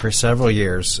 For several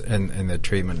years in the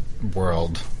treatment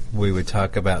world, we would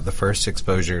talk about the first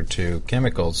exposure to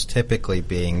chemicals typically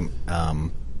being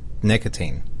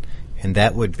nicotine. And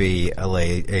that would be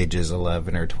ages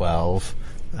 11 or 12,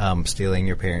 stealing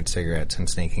your parents' cigarettes and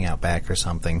sneaking out back or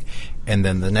something. And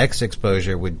then the next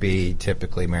exposure would be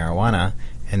typically marijuana,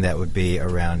 and that would be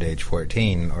around age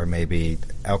 14, or maybe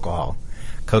alcohol.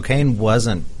 Cocaine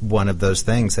wasn't one of those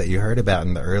things that you heard about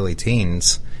in the early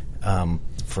teens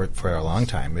for a long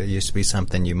time. It used to be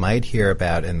something you might hear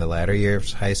about in the latter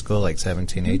years of high school, like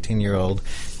 17, 18-year-old.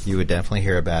 You would definitely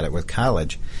hear about it with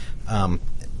college.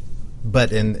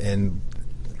 But in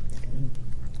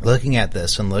looking at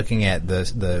this and looking at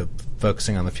the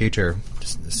focusing on the future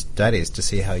studies to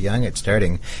see how young it's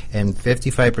starting, and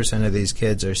 55% of these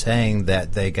kids are saying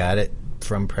that they got it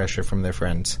from pressure from their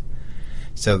friends.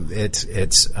 So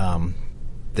it's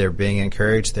they're being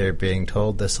encouraged. They're being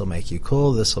told this will make you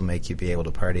cool. This will make you be able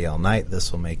to party all night.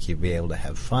 This will make you be able to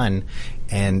have fun,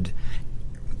 and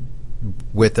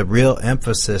with a real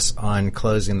emphasis on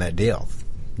closing that deal.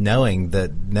 Knowing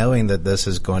that this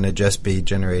is going to just be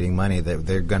generating money, that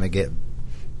they're going to get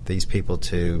these people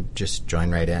to just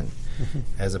join right in,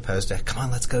 as opposed to, come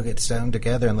on, let's go get stoned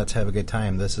together and let's have a good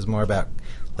time. This is more about,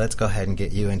 let's go ahead and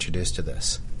get you introduced to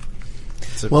this.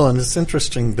 Well, and it's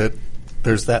interesting that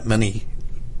there's that many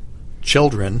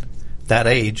children that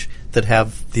age that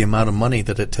have the amount of money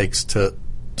that it takes to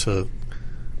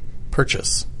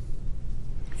purchase.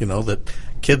 You know, that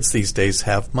kids these days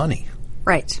have money.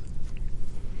 Right.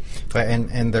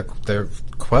 And they're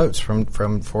quotes from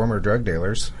former drug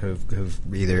dealers who've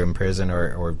either in prison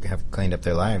or have cleaned up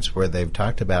their lives, where they've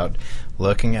talked about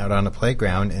looking out on a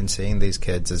playground and seeing these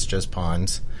kids as just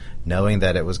pawns, knowing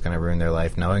that it was going to ruin their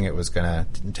life, knowing it was going to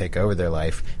take over their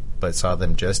life, but saw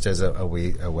them just as a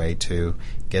way to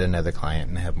get another client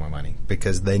and have more money,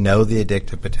 because they know the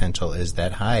addictive potential is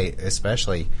that high,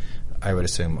 especially, I would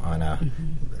assume, on a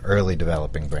early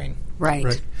developing brain.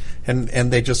 Right.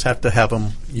 And they just have to have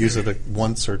them use it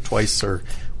once or twice or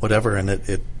whatever, and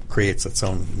it creates its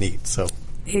own need. So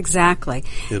exactly,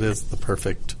 it is the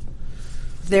perfect.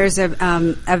 There's a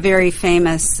very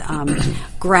famous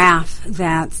graph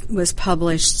that was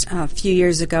published a few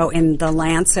years ago in The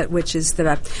Lancet, which is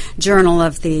the journal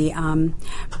of the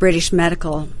British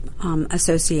Medical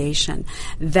Association,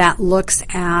 that looks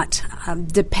at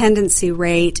dependency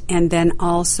rate and then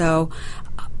also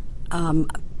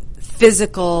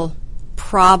physical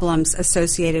problems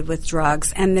associated with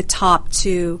drugs. And the top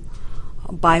two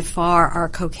by far are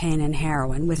cocaine and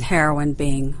heroin, with heroin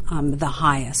being the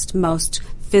highest, most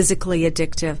physically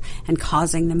addictive and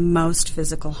causing the most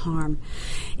physical harm.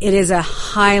 It is a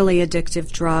highly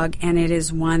addictive drug, and it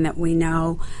is one that we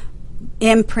know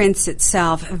imprints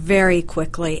itself very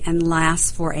quickly and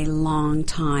lasts for a long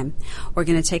time. We're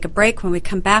going to take a break. When we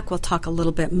come back, we'll talk a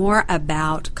little bit more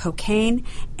about cocaine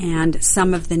and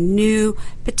some of the new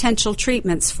potential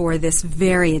treatments for this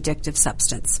very addictive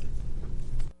substance.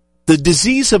 The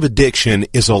disease of addiction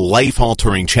is a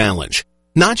life-altering challenge,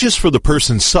 not just for the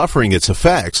person suffering its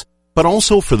effects, but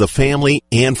also for the family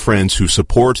and friends who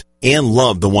support and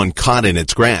love the one caught in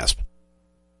its grasp.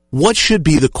 What should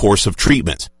be the course of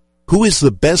treatment? Who is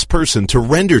the best person to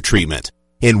render treatment?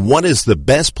 And what is the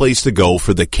best place to go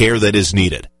for the care that is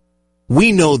needed?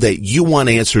 We know that you want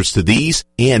answers to these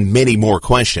and many more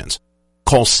questions.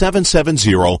 Call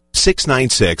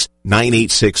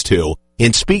 770-696-9862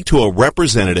 and speak to a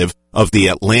representative of the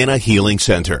Atlanta Healing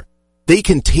Center. They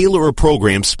can tailor a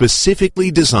program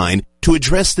specifically designed to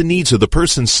address the needs of the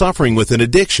person suffering with an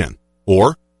addiction,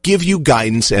 or give you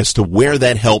guidance as to where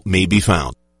that help may be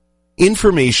found.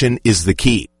 Information is the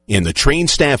key, and the trained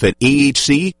staff at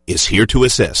AHC is here to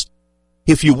assist.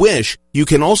 If you wish, you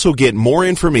can also get more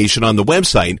information on the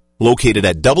website located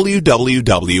at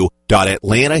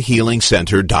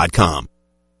www.atlantahealingcenter.com.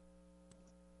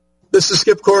 This is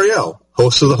Skip Coryell,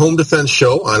 host of the Home Defense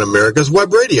Show on America's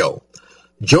Web Radio.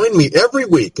 Join me every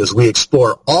week as we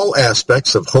explore all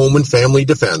aspects of home and family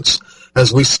defense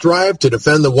as we strive to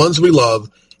defend the ones we love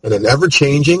in an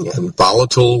ever-changing and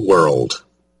volatile world.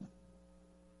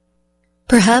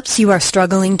 Perhaps you are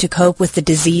struggling to cope with the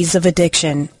disease of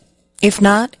addiction. If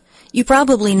not, you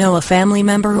probably know a family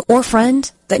member or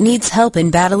friend that needs help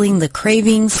in battling the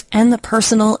cravings and the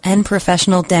personal and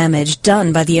professional damage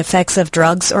done by the effects of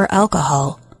drugs or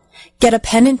alcohol. Get a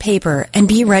pen and paper and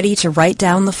be ready to write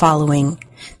down the following.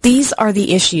 These are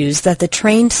the issues that the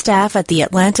trained staff at the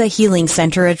Atlanta Healing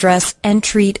Center address and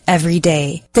treat every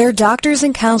day. Their doctors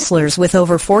and counselors with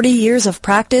over 40 years of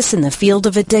practice in the field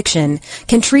of addiction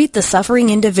can treat the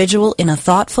suffering individual in a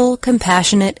thoughtful,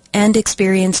 compassionate, and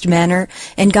experienced manner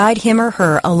and guide him or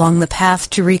her along the path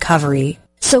to recovery.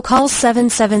 So call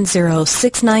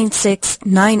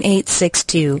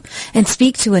 770-696-9862 and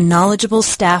speak to a knowledgeable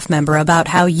staff member about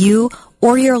how you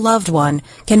or your loved one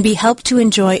can be helped to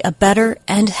enjoy a better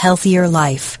and healthier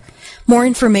life. More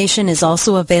information is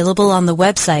also available on the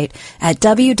website at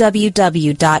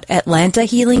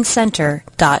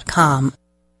www.atlantahealingcenter.com.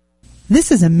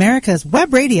 This is America's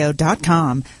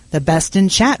Webradio.com, the best in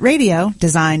chat radio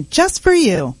designed just for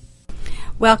you.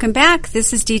 Welcome back.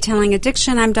 This is Detailing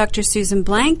Addiction. I'm Dr. Susan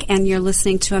Blank, and you're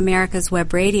listening to America's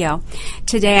Web Radio.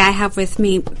 Today I have with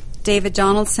me David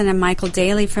Donaldson and Michael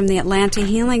Daly from the Atlanta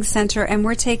Healing Center, and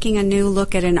we're taking a new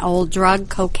look at an old drug,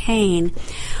 cocaine.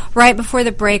 Right before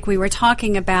the break, we were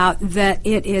talking about that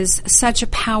it is such a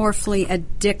powerfully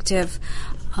addictive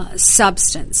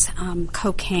substance,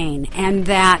 cocaine, and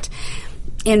that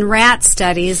in rat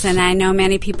studies, and I know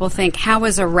many people think, how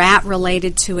is a rat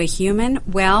related to a human?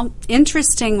 Well,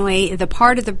 interestingly, the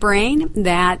part of the brain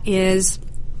that is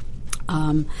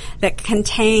that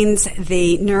contains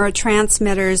the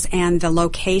neurotransmitters and the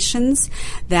locations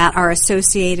that are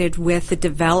associated with the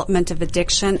development of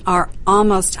addiction are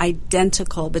almost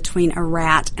identical between a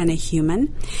rat and a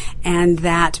human, and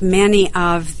that many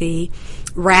of the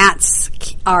rats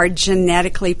are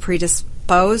genetically predisposed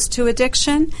to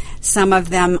addiction. Some of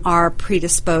them are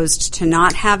predisposed to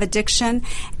not have addiction,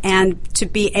 and to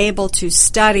be able to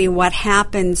study what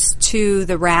happens to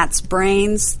the rats'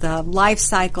 brains, the life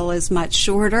cycle is much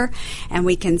shorter, and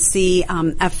we can see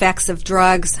effects of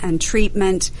drugs and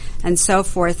treatment and so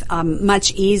forth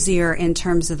much easier in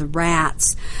terms of the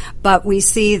rats. But we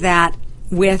see that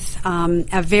with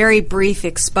a very brief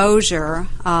exposure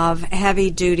of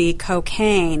heavy-duty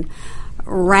cocaine,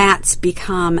 rats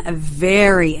become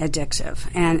very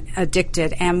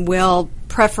addicted and will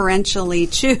preferentially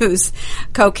choose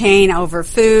cocaine over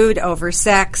food, over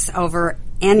sex, over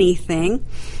anything.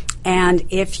 And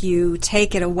if you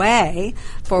take it away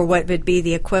for what would be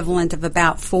the equivalent of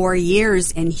about 4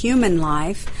 years in human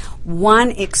life,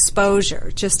 one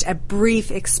exposure, just a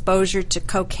brief exposure to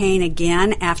cocaine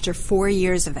again after 4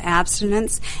 years of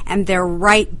abstinence, and they're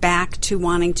right back to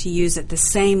wanting to use at the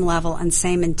same level and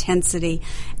same intensity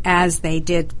as they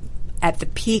did at the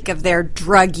peak of their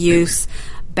drug use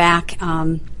back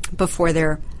before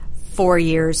their 4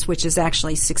 years, which is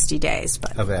actually 60 days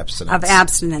but of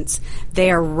abstinence.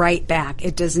 They are right back.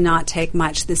 It does not take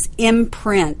much. This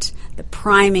imprint, the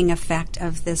priming effect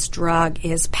of this drug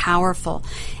is powerful.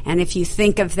 And if you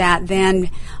think of that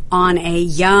then on a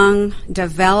young,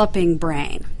 developing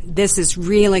brain, this is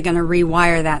really going to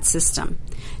rewire that system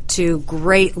to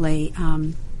greatly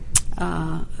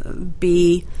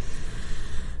be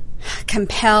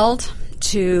compelled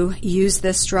to use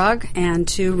this drug and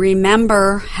to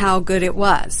remember how good it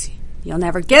was. You'll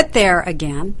never get there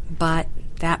again, but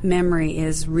that memory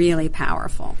is really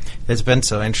powerful. It's been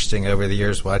so interesting over the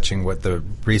years watching what the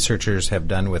researchers have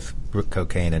done with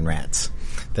cocaine in rats.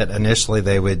 That initially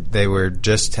they were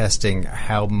just testing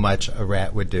how much a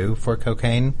rat would do for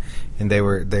cocaine, and they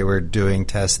were doing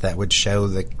tests that would show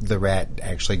the rat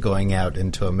actually going out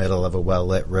into a middle of a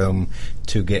well-lit room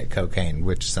to get cocaine,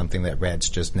 which is something that rats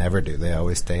just never do. They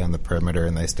always stay on the perimeter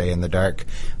and they stay in the dark.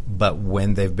 But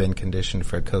when they've been conditioned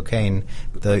for cocaine,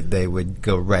 they would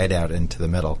go right out into the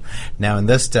middle. Now in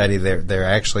this study, they're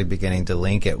actually beginning to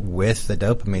link it with the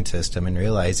dopamine system and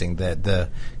realizing that the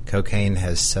cocaine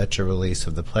has such a release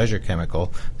of the pleasure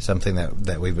chemical, something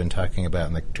that we've been talking about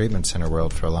in the treatment center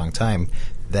world for a long time,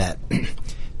 that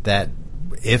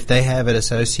if they have it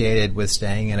associated with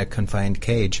staying in a confined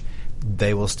cage,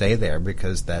 they will stay there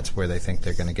because that's where they think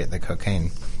they're going to get the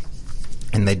cocaine.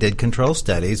 And they did control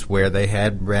studies where they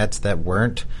had rats that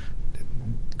weren't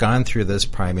gone through this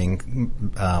priming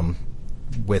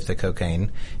with the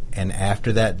cocaine, and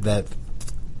after that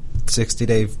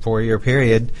 60-day, 4-year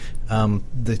period,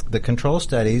 the control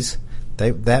studies,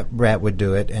 that rat would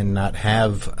do it and not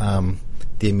have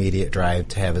the immediate drive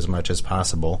to have as much as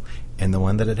possible. And the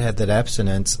one that had that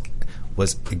abstinence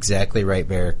was exactly right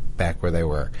back where they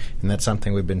were. And that's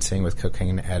something we've been seeing with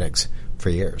cocaine addicts for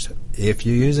years. If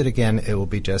you use it again, it will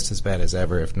be just as bad as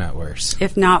ever, if not worse.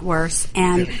 If not worse.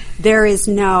 And there is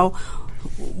no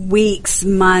weeks,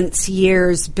 months,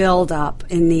 years build-up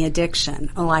in the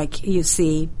addiction like you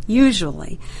see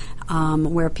usually,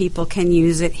 where people can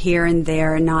use it here and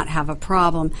there and not have a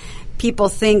problem. People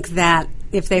think that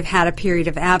if they've had a period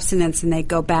of abstinence and they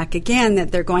go back again,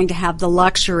 that they're going to have the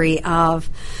luxury of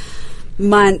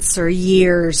months or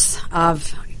years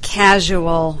of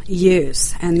casual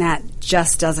use, and that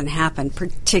just doesn't happen,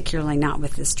 particularly not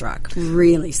with this drug.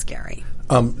 Really scary.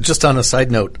 Just on a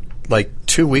side note, like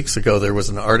 2 weeks ago, there was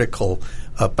an article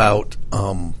about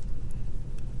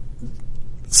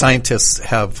scientists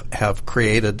have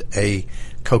created a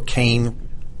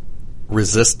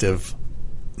cocaine-resistive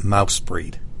mouse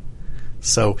breed.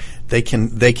 So they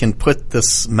can put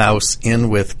this mouse in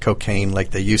with cocaine like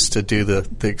they used to do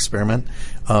the experiment,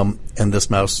 and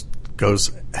this mouse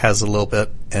has a little bit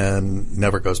and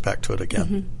never goes back to it again.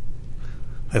 Mm-hmm.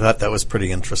 I thought that was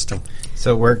pretty interesting.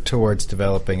 So work towards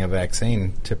developing a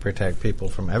vaccine to protect people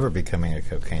from ever becoming a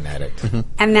cocaine addict. Mm-hmm.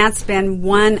 And that's been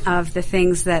one of the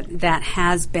things that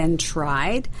has been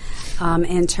tried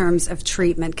in terms of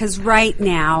treatment. Because right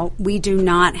now, we do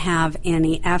not have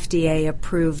any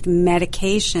FDA-approved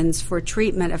medications for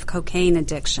treatment of cocaine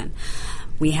addiction.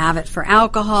 We have it for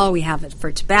alcohol, we have it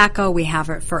for tobacco, we have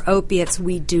it for opiates.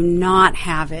 We do not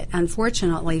have it,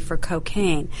 unfortunately, for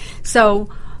cocaine. So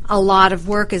a lot of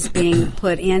work is being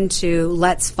put into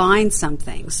let's find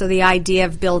something. So the idea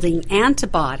of building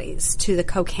antibodies to the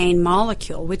cocaine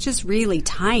molecule, which is really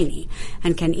tiny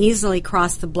and can easily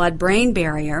cross the blood-brain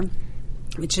barrier,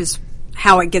 which is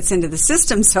how it gets into the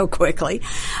system so quickly.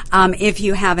 If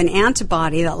you have an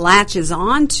antibody that latches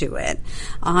onto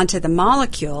the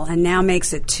molecule, and now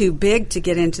makes it too big to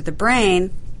get into the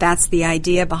brain, that's the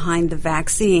idea behind the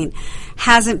vaccine.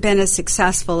 Hasn't been as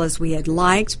successful as we had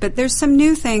liked, but there's some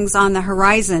new things on the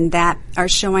horizon that are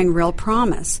showing real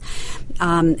promise.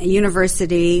 Cardiff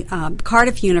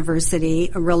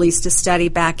University released a study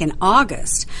back in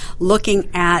August looking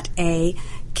at a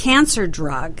cancer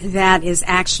drug that is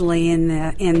actually in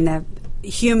the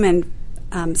human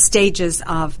stages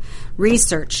of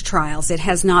research trials. It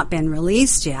has not been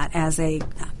released yet as a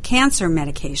cancer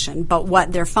medication, but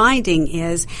what they're finding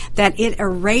is that it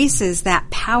erases that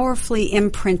powerfully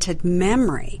imprinted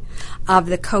memory of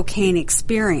the cocaine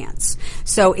experience.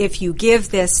 So if you give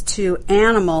this to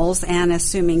animals, and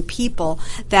assuming people,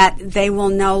 that they will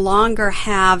no longer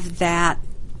have that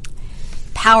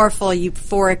powerful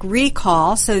euphoric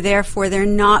recall, so therefore they're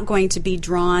not going to be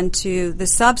drawn to the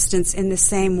substance in the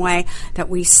same way that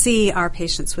we see our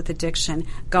patients with addiction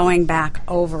going back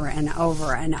over and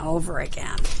over and over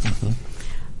again. Mm-hmm.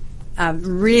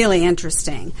 Really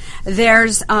interesting.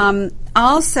 There's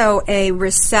also a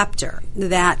receptor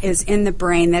that is in the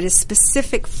brain that is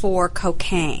specific for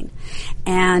cocaine.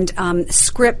 And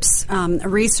Scripps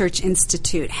Research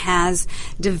Institute has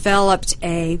developed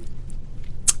a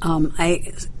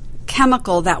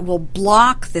chemical that will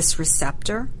block this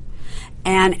receptor,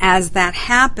 and as that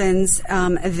happens,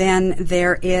 then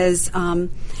there is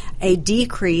a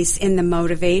decrease in the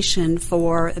motivation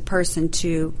for the person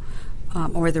to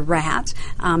or the rat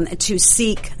to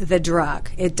seek the drug.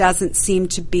 It doesn't seem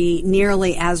to be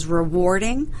nearly as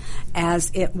rewarding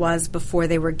as it was before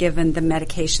they were given the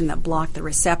medication that blocked the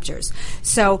receptors.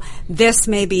 So this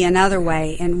may be another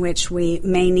way in which we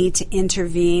may need to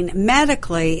intervene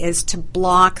medically, is to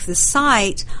block the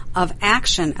site of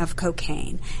action of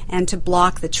cocaine and to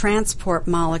block the transport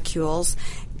molecules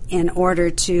in order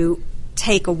to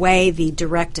take away the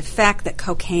direct effect that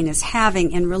cocaine is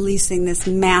having in releasing this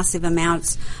massive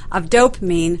amounts of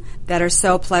dopamine that are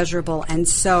so pleasurable and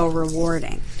so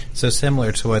rewarding. So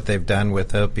similar to what they've done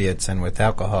with opiates and with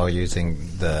alcohol, using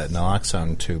the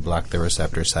naloxone to block the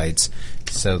receptor sites,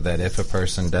 so that if a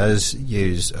person does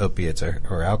use opiates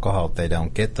or alcohol, they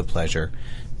don't get the pleasure.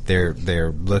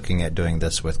 They're looking at doing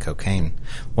this with cocaine.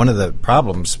 One of the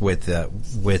problems with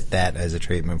that as a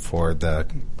treatment for the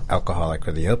alcoholic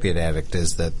or the opiate addict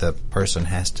is that the person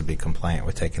has to be compliant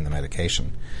with taking the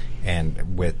medication.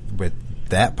 And with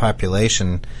that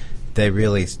population, they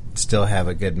really still have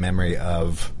a good memory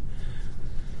of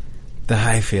the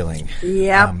high feeling.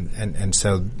 Yep. And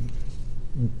so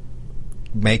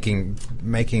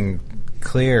making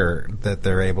clear that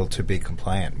they're able to be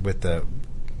compliant with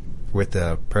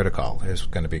the protocol is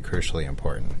going to be crucially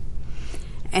important.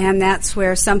 And that's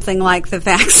where something like the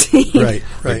vaccine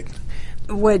Right.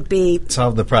 would be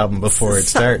solve the problem before it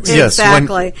starts.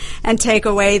 Exactly. And take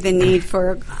away the need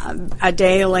for a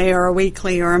daily or a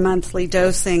weekly or a monthly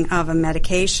dosing of a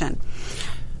medication.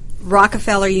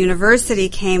 Rockefeller University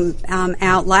came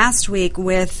out last week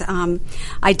with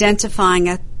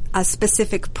identifying a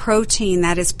specific protein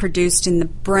that is produced in the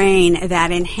brain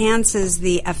that enhances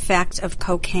the effect of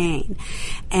cocaine,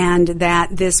 and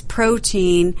that this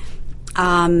protein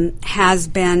has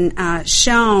been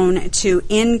shown to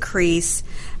increase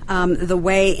the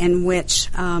way in which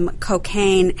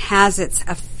cocaine has its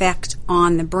effect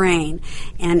on the brain.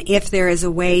 And if there is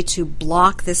a way to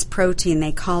block this protein,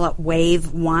 they call it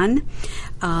wave 1,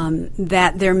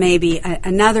 that there may be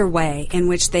another way in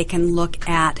which they can look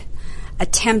at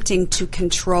attempting to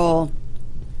control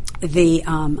the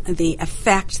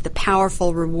effect, the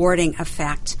powerful, rewarding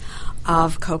effect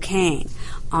of cocaine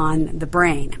on the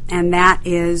brain. And that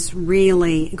is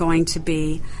really going to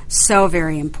be so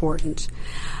very important.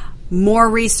 More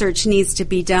research needs to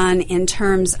be done in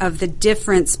terms of the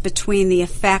difference between the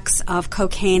effects of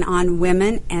cocaine on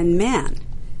women and men,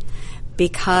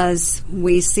 because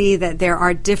we see that there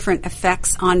are different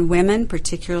effects on women,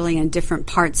 particularly in different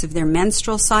parts of their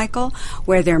menstrual cycle,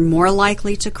 where they're more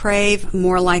likely to crave,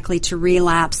 more likely to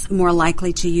relapse, more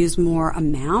likely to use more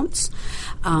amounts.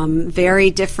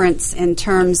 Very different in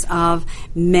terms of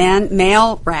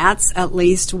male rats, at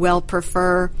least, will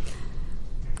prefer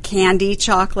candy,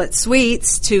 chocolate,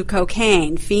 sweets to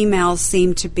cocaine. Females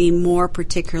seem to be more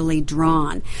particularly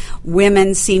drawn.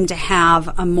 Women seem to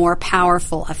have a more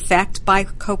powerful effect by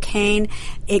cocaine.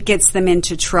 It gets them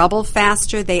into trouble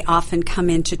faster. They often come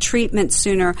into treatment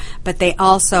sooner, but they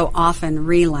also often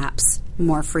relapse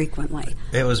more frequently.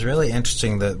 It was really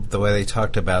interesting the way they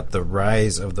talked about the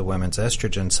rise of the women's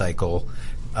estrogen cycle,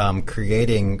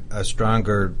 creating a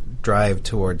stronger drive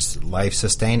towards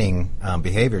life-sustaining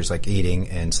behaviors like eating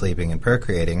and sleeping and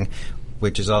procreating,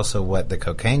 which is also what the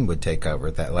cocaine would take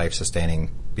over, that life-sustaining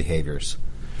behaviors.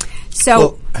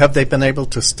 So, have they been able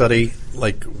to study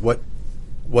like what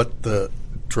the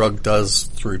drug does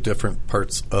through different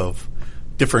parts of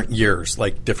different years,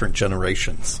 like different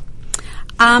generations?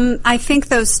 I think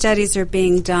those studies are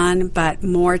being done, but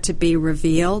more to be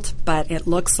revealed. But it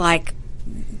looks like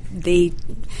the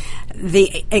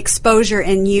exposure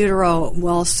in utero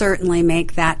will certainly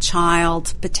make that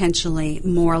child potentially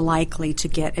more likely to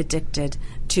get addicted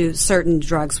to certain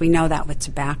drugs. We know that with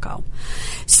tobacco.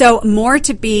 So more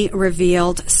to be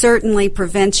revealed. Certainly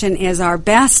prevention is our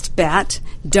best bet.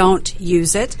 Don't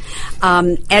use it.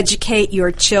 Educate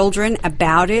your children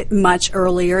about it much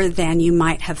earlier than you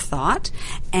might have thought.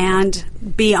 And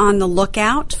be on the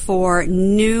lookout for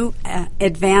new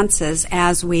advances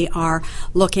as we are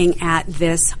looking at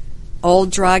this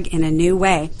old drug in a new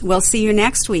way. We'll see you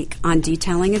next week on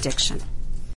Detailing Addiction.